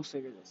 and let's go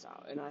figure this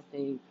out. And I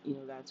think,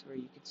 that's where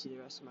you could see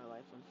the rest of my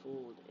life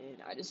unfold. And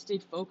I just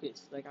stayed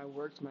focused. Like, I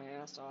worked my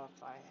ass off.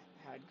 I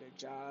had good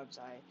jobs.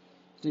 I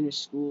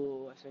finished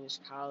school. I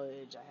finished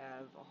college. I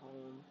have a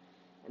home.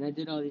 And I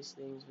did all these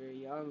things very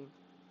young.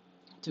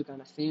 Took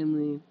on a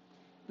family.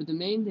 But the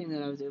main thing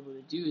that I was able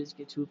to do is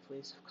get to a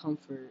place of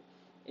comfort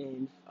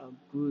and a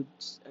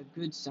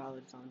good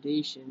solid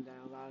foundation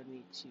that allowed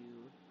me to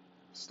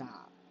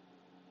stop,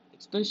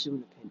 especially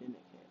when the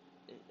pandemic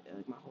hit.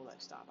 Like, my whole life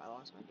stopped. I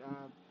lost my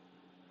job,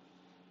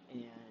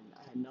 and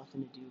I had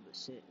nothing to do but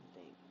sit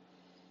and think.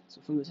 So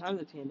from the time of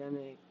the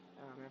pandemic,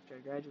 after I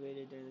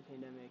graduated during the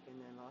pandemic and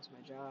then lost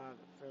my job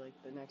for like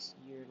the next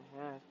year and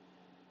a half,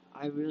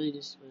 I really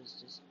just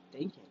was just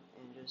thinking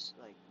and just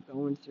like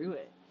going through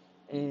it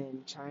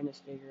and trying to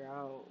figure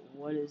out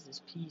what is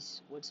this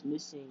piece, what's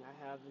missing.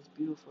 I have this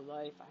beautiful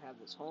life, I have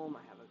this home,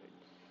 I have a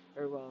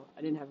good, or well,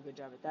 I didn't have a good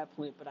job at that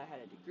point, but I had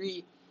a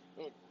degree,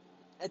 and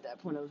at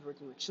that point I was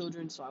working with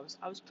children, so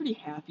I was pretty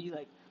happy.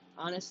 Like,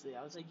 honestly,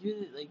 I was like,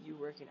 you're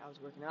working. I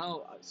was working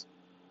out, I was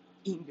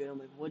eating good. I'm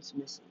like, what's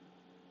missing?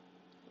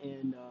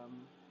 And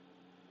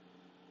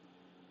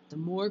the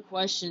more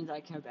questions I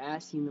kept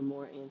asking, the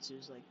more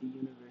answers like the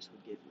universe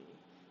would give me.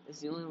 It's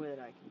the only way that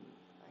I can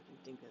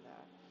think of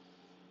that.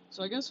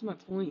 So I guess my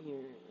point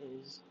here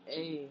is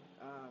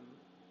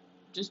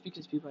just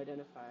because people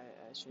identify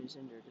as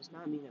transgender does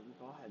not mean that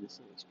we've all had the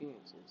same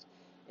experiences.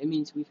 It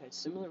means we've had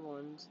similar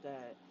ones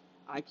that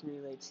I can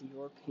relate to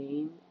your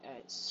pain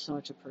at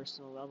such a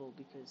personal level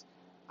because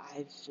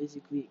I've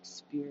physically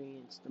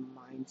experienced the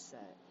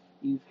mindset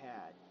you've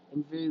had,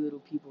 and very little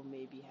people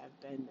maybe have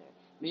been there.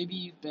 Maybe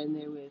you've been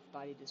there with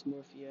body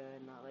dysmorphia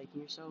and not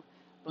liking yourself,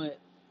 but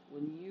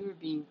when you're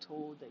being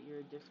told that you're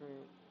a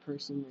different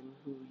person than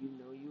who you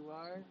know you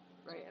are,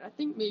 right? And I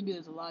think maybe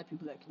there's a lot of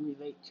people that can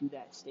relate to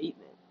that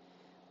statement,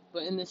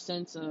 but in the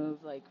sense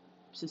of like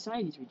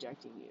society's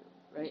rejecting you,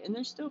 right? And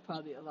there's still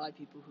probably a lot of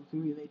people who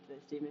can relate to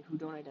that statement who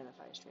don't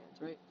identify as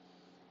trans, right?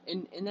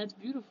 And that's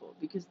beautiful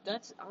because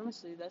that's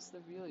honestly that's the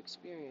real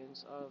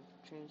experience of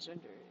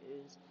transgender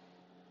is,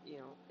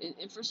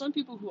 and for some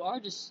people who are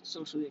just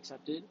socially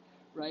accepted,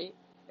 right?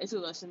 It's a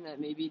lesson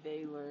that maybe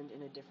they learned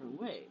in a different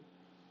way.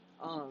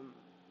 Um,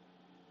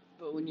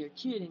 but when you're a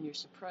kid and you're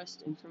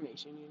suppressed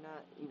information, you're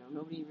not,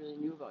 nobody really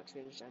knew about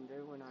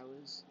transgender when I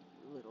was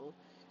little,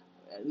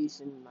 at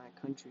least in my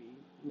country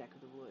neck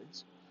of the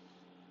woods.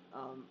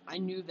 I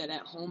knew that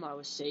at home I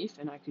was safe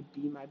and I could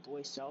be my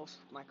boy self,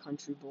 my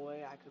country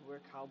boy. I could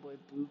wear cowboy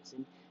boots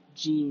and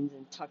jeans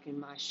and tuck in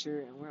my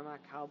shirt and wear my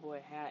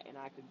cowboy hat and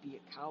I could be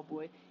a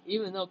cowboy.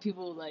 Even though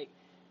people like,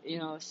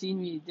 see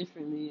me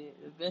differently,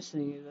 the best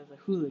thing is as a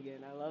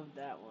hooligan. I love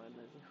that one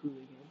as a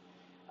hooligan,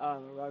 a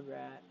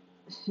rugrat.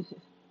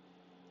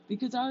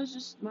 Because I was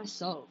just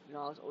myself, I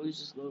was always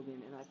just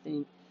Logan, and I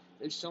think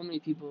there's so many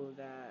people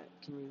that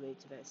can relate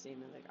to that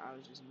statement, like I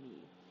was just me.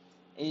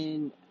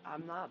 And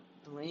I'm not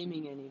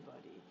blaming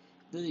anybody.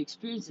 The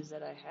experiences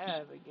that I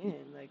have,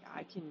 again, like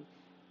I can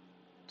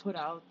put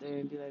out there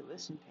and be like,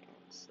 listen,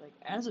 parents, like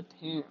as a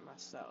parent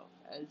myself,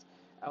 as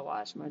I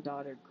watch my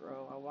daughter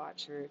grow, I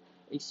watch her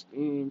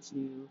experience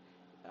new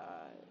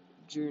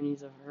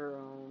journeys of her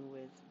own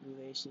with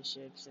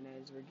relationships, and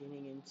as we're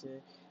getting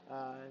into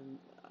uh,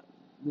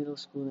 middle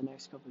school the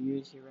next couple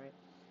years here, right?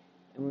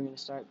 And we're gonna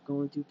start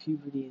going through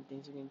puberty and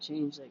things are gonna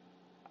change. Like,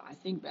 I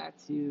think back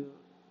to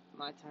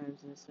my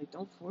times, and it's like,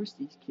 don't force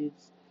these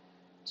kids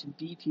to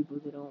be people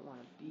they don't want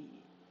to be,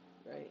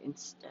 right?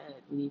 Instead,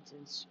 we need to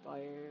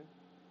inspire,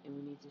 and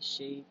we need to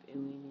shape,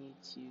 and we need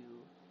to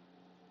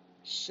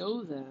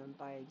show them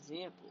by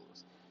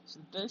examples. So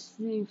the best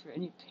thing for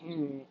any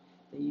parent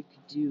that you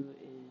could do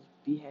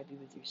is be happy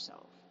with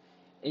yourself.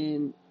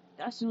 And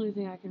that's the only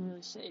thing I can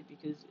really say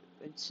because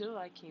until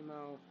I came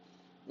out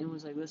and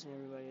was like, listen,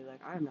 everybody,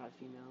 like, I'm not a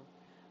female.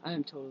 I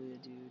am totally a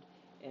dude.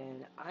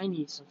 And I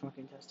need some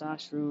fucking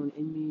testosterone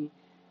in me.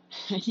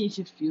 I need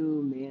to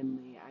feel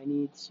manly. I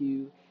need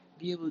to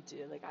be able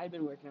to, like, I've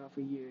been working out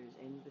for years,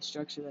 and the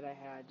structure that I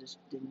had just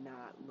did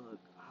not look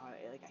how,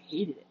 like, I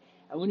hated it.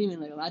 I wouldn't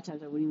even, like, a lot of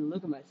times I wouldn't even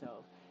look at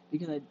myself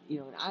because and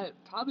I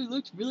probably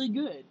looked really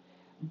good.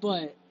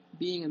 But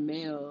being a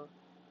male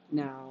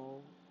now,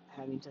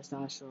 having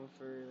testosterone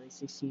for, like,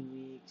 16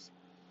 weeks,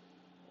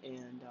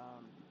 and,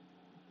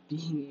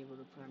 being able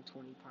to put on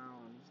 20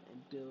 pounds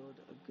and build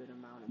a good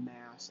amount of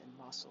mass and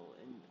muscle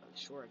in a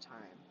short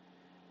time.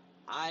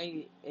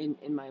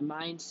 In my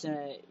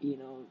mindset,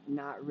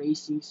 not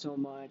racing so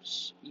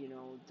much,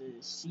 the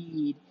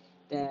seed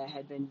that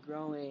had been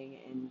growing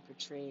and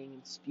portraying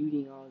and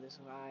spewing all this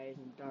lies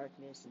and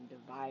darkness and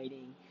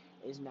dividing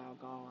is now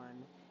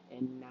gone,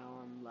 and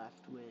now I'm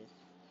left with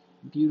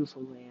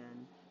beautiful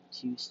land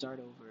to start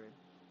over.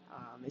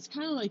 It's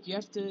kind of like you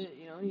have to,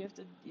 you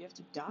have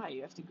to die.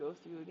 You have to go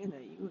through again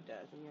that ego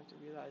death, and you have to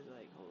realize,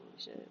 like, holy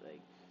shit,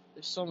 like,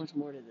 there's so much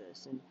more to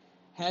this. And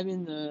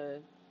having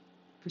the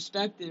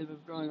perspective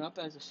of growing up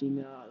as a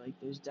female, like,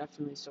 there's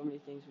definitely so many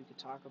things we could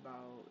talk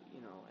about,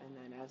 and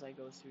then as I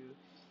go through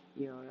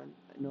And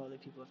I know other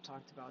people have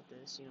talked about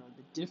this,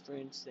 the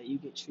difference that you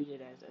get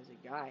treated as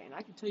a guy. And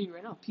I can tell you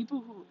right now,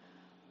 people who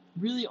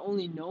really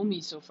only know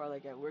me so far,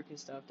 like at work and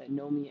stuff, that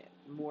know me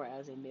more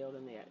as a male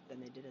than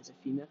they did as a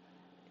female,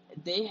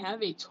 they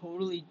have a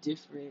totally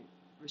different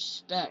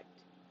respect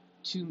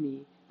to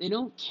me. They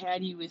don't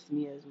caddy with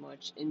me as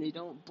much, and they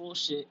don't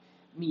bullshit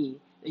me.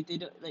 Like they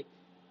don't like,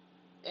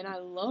 and I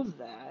love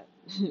that.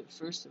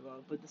 First of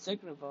all, but the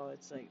second of all,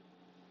 it's like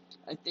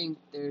I think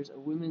there's a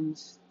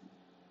women's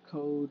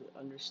code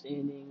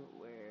understanding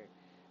where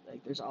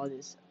like there's all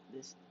this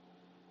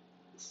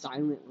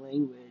silent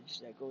language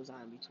that goes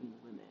on between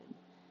women,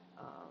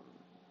 um,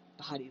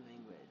 body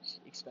language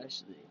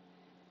especially,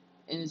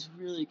 and it's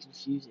really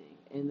confusing.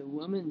 And the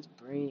woman's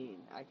brain,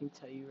 I can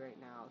tell you right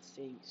now,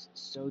 thinks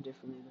so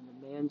differently than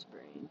the man's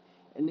brain.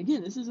 And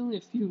again, this is only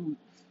a few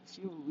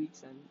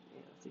weeks on,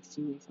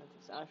 16 weeks on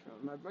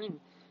testosterone. My brain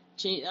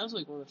changed. That was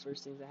like one of the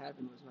first things that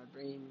happened was my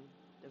brain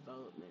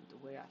development,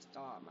 the way I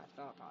thought, my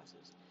thought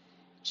process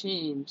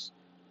changed,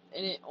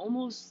 and it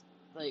almost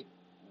like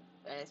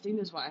I think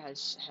that's why I have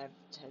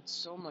had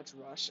so much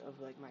rush of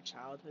like my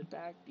childhood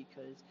back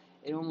because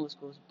it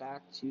almost goes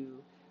back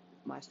to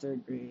my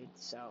third grade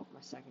self, my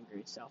second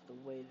grade self, the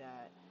way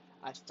that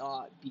I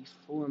thought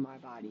before my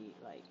body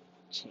like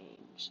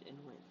changed and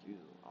went through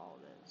all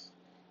this,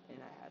 and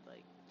I had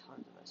like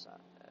tons of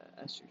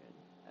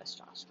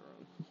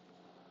testosterone.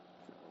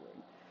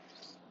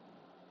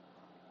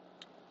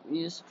 We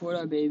need to support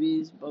our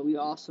babies, but we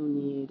also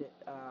need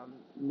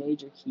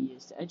major key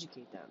is to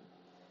educate them.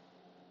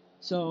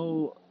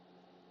 So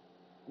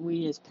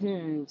we as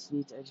parents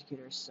need to educate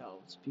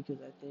ourselves because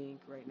I think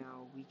right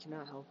now we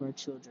cannot help our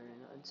children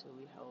until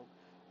we help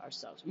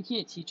ourselves. We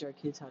can't teach our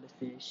kids how to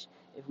fish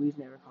if we've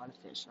never caught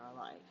a fish in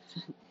our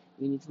life.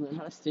 We need to learn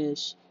how to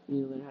fish, we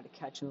need to learn how to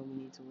catch them,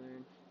 we need to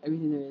learn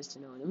everything there is to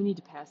know, and then we need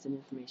to pass that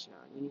information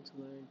on. We need to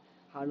learn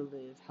how to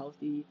live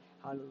healthy,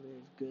 how to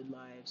live good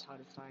lives, how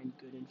to find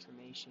good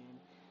information,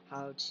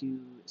 how to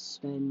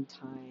spend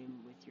time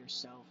with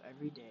yourself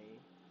every day,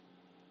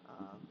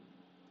 um,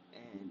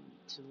 and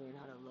to learn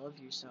how to love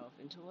yourself,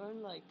 and to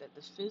learn like that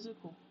the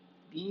physical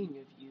being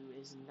of you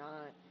is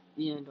not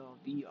the end all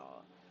be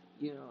all,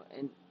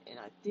 and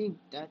I think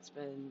that's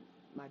been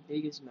my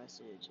biggest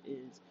message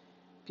is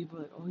people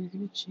are like, oh, you're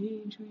gonna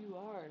change who you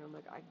are, and I'm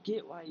like, I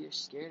get why you're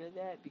scared of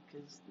that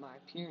because my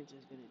appearance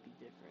is gonna be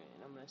different,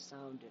 and I'm gonna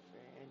sound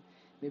different, and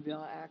maybe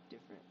I'll act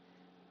different.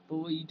 But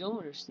what you don't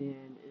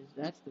understand is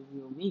that's the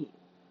real me.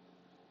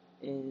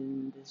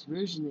 And this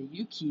version that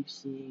you keep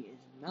seeing is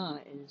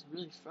not, and it's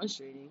really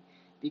frustrating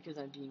because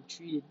I'm being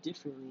treated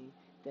differently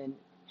than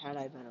had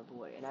I been a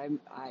boy. And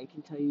I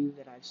can tell you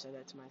that I've said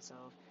that to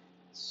myself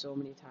so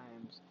many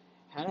times.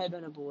 Had I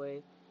been a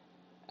boy,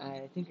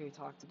 I think I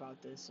talked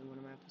about this in one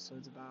of my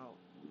episodes about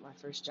my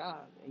first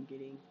job and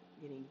getting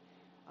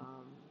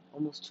um,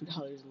 almost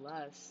 $2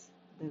 less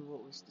than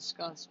what was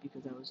discussed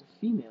because I was a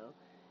female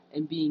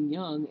and being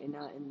young and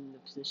not in the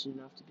position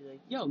enough to be like,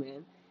 yo,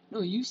 man,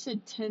 no, you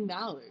said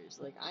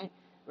 $10. Like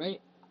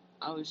right?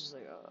 I was just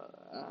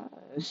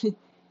like,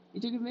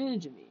 you took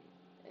advantage of me.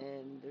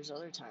 And there's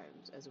other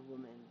times as a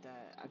woman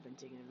that I've been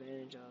taken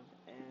advantage of,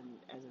 and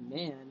as a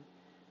man,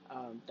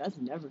 that's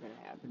never going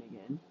to happen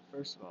again,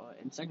 first of all.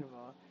 And second of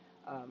all,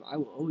 I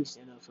will always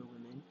stand up for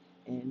women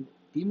and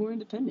be more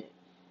independent.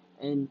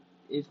 And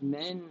if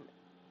men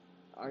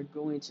are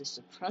going to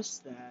suppress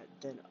that,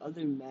 then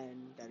other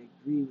men that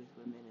agree with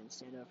women and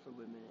stand up for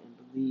women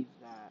and believe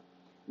that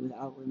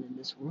without women,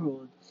 this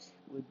world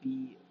would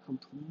be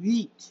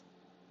complete,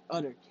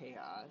 utter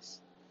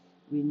chaos.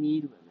 We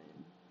need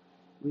women.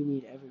 We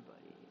need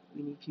everybody.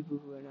 We need people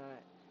who are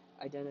not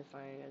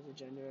identifying as a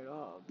gender at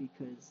all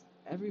because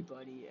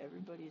everybody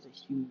is a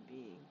human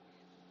being.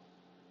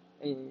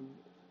 And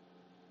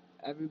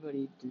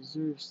everybody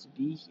deserves to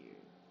be here.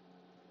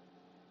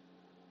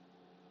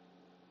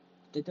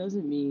 That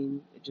doesn't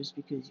mean that just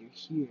because you're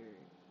here,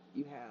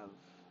 you have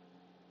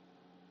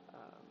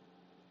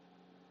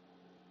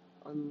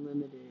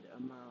unlimited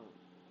amount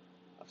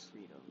of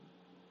freedom.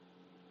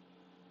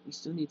 We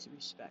still need to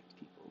respect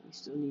people. We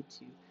still need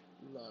to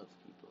love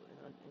people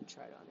and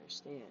try to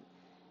understand.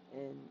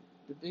 And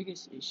the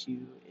biggest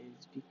issue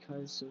is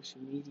because social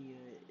media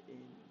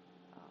and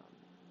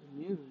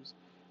the news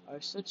are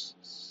such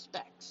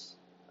specks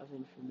of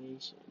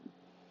information,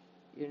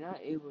 you're not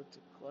able to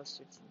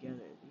cluster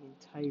together the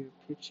entire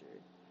picture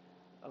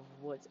of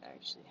what's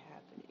actually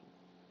happening.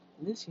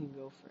 And this can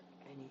go for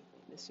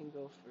anything. This can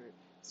go for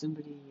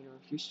somebody,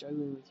 if you're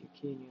struggling with your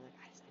kid and you're like,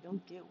 I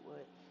don't get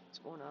what's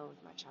going on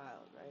with my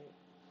child, right?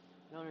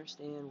 I don't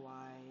understand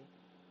why,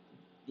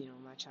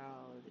 my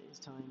child is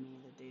telling me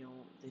that they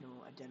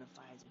don't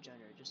identify as a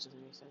gender. It just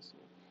doesn't make sense to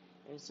me.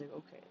 And it's like,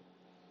 okay,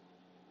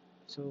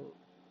 so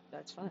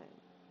that's fine.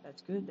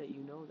 That's good that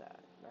you know that,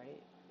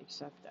 right?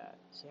 Accept that.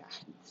 Say,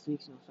 this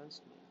makes no sense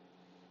to me.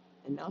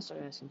 And now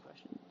start asking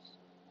questions,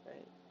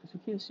 right? Because we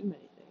can't assume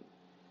anything.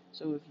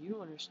 So if you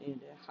don't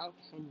understand it, how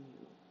can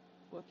you?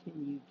 What can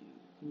you do?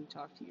 Can you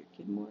talk to your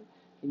kid more?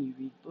 Can you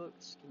read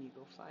books? Can you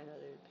go find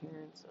other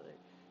parents, other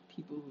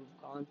people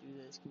who've gone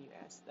through this, can you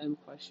ask them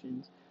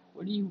questions?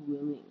 What are you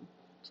willing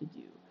to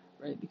do,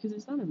 right? Because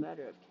it's not a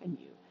matter of can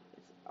you,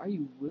 it's are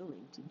you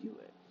willing to do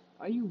it?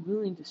 Are you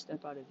willing to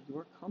step out of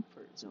your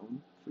comfort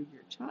zone for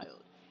your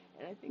child?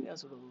 And I think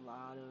that's what a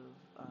lot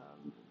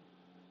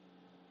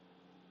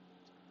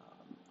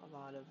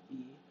of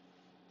the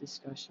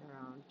discussion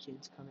around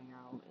kids coming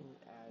out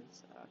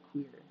as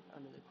queer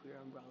under the queer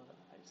umbrella.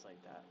 I just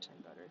like that term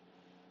better.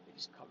 It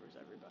just covers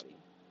everybody.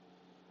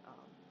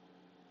 Um,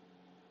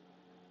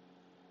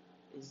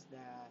 is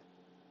that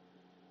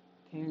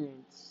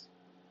parents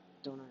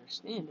don't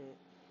understand it,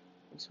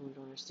 and so when we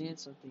don't understand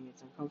something,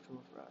 it's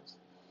uncomfortable for us.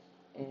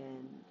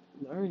 And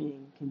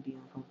learning can be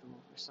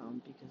uncomfortable for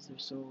some because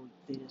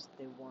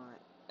they want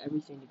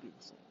everything to be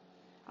the same.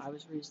 I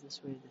was raised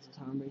this way. This is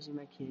how I'm raising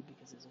my kid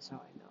because this is how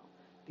I know.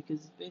 Because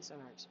it's based on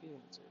our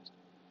experiences.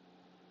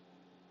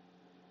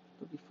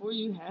 But before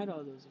you had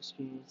all those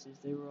experiences,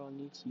 they were all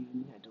new to you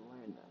and you had to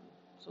learn them.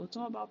 So it's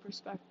all about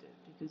perspective.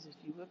 Because if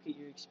you look at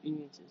your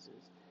experiences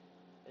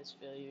as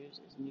failures,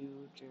 as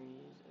new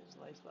journeys, as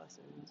life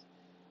lessons,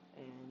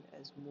 and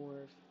as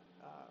more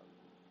um,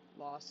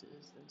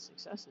 losses than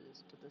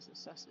successes, but the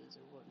successes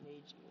are what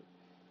made you,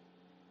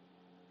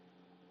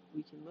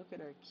 we can look at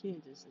our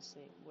kids as the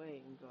same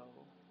way and go,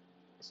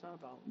 it's not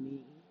about me.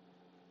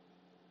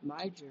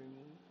 My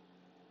journey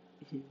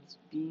is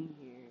being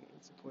here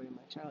and supporting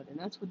my child, and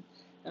that's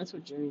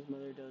what Jeremy's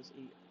mother does.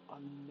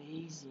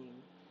 Amazing,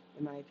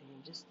 in my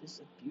opinion, just this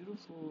a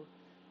beautiful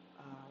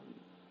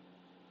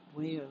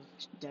way of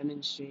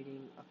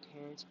demonstrating a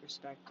parent's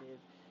perspective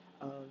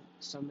of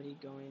somebody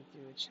going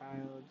through a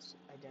child's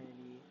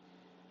identity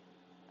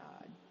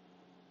uh,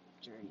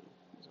 journey.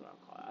 Is what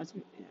I'll call it. That's,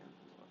 yeah,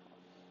 that's what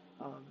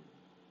I'll call it.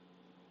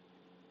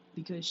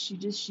 Because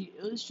she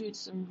illustrates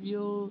some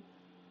real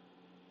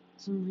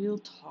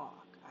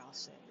talk, I'll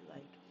say,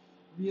 like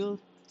real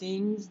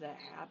things that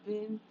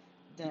happen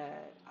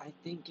that I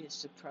think is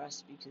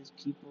suppressed because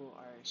people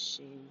are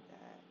ashamed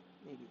that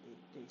maybe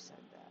they said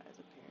that as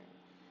a parent,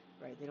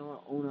 right? They don't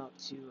want to own up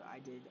to I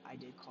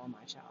did call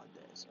my child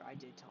this or I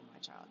did tell my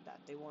child that.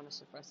 They want to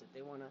suppress it.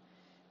 They want to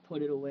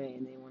put it away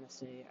and they want to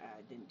say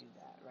I didn't do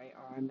that, right?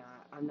 Or I'm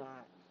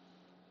not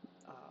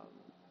um,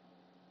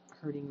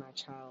 hurting my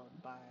child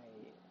by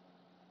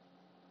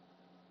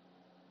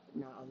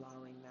not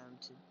allowing them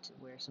to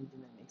wear something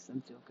that makes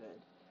them feel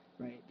good,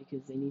 right?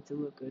 Because they need to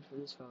look good for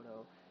this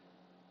photo.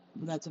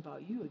 But that's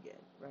about you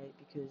again, right?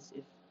 Because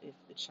if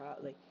the child,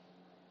 like,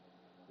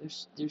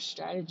 there's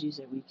strategies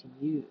that we can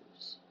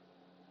use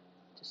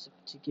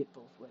to get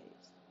both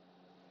ways.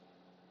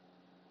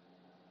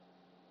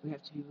 We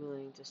have to be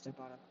willing to step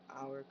out of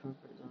our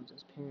comfort zones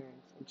as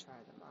parents and try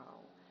them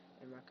out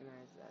and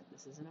recognize that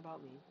this isn't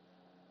about me.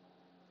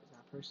 It's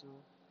not personal.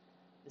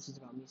 This is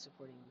about me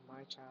supporting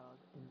my child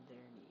and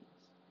their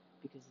needs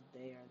because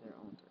they are their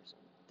own person.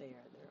 They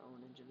are their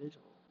own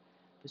individual.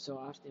 But so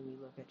often we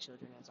look at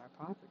children as our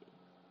property.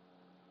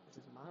 This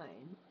is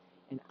mine,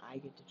 and I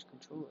get to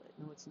control it.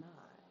 No, it's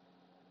not.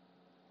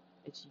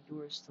 It's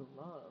yours to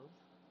love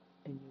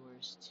and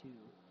yours to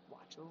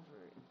watch over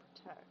and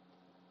protect.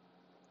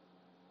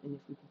 And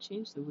if we can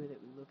change the way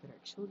that we look at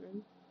our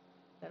children,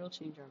 that'll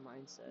change our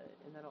mindset,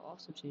 and that'll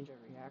also change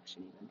our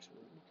reaction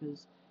eventually,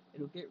 because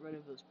it'll get rid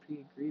of those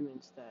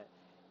pre-agreements that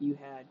you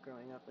had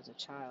growing up as a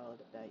child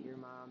that your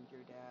mom,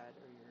 your dad,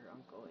 or your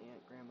uncle,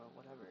 aunt, grandma,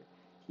 whatever,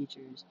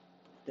 teachers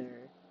put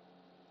there.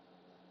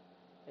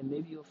 And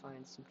maybe you'll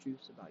find some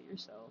truths about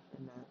yourself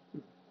and that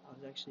I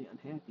was actually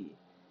unhappy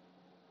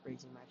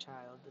raising my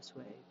child this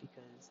way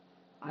because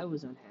I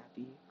was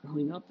unhappy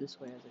growing up this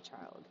way as a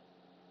child.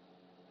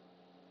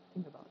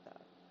 Think about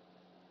that.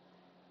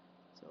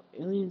 So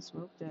Alien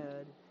Smoke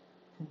Dad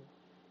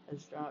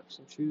has dropped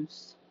some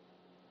truths.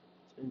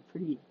 It's been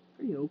pretty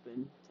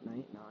open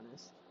tonight and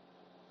honest.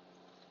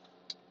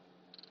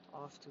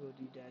 Off to go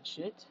do dad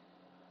shit.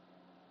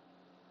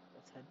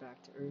 Let's head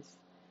back to Earth.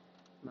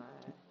 My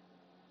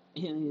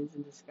aliens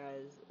in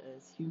disguise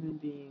as human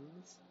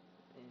beings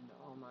and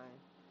all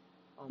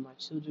my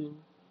children.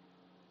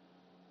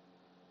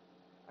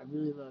 I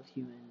really love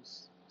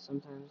humans.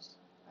 Sometimes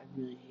I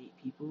really hate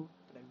people,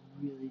 but I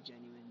really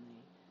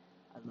genuinely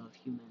I love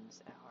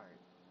humans at heart.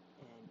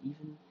 And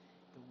even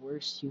the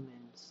worst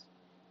humans,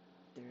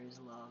 there is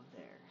love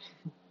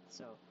there.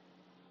 So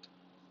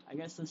I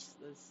guess let's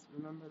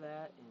remember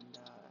that and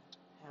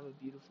have a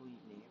beautiful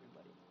evening,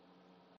 everybody.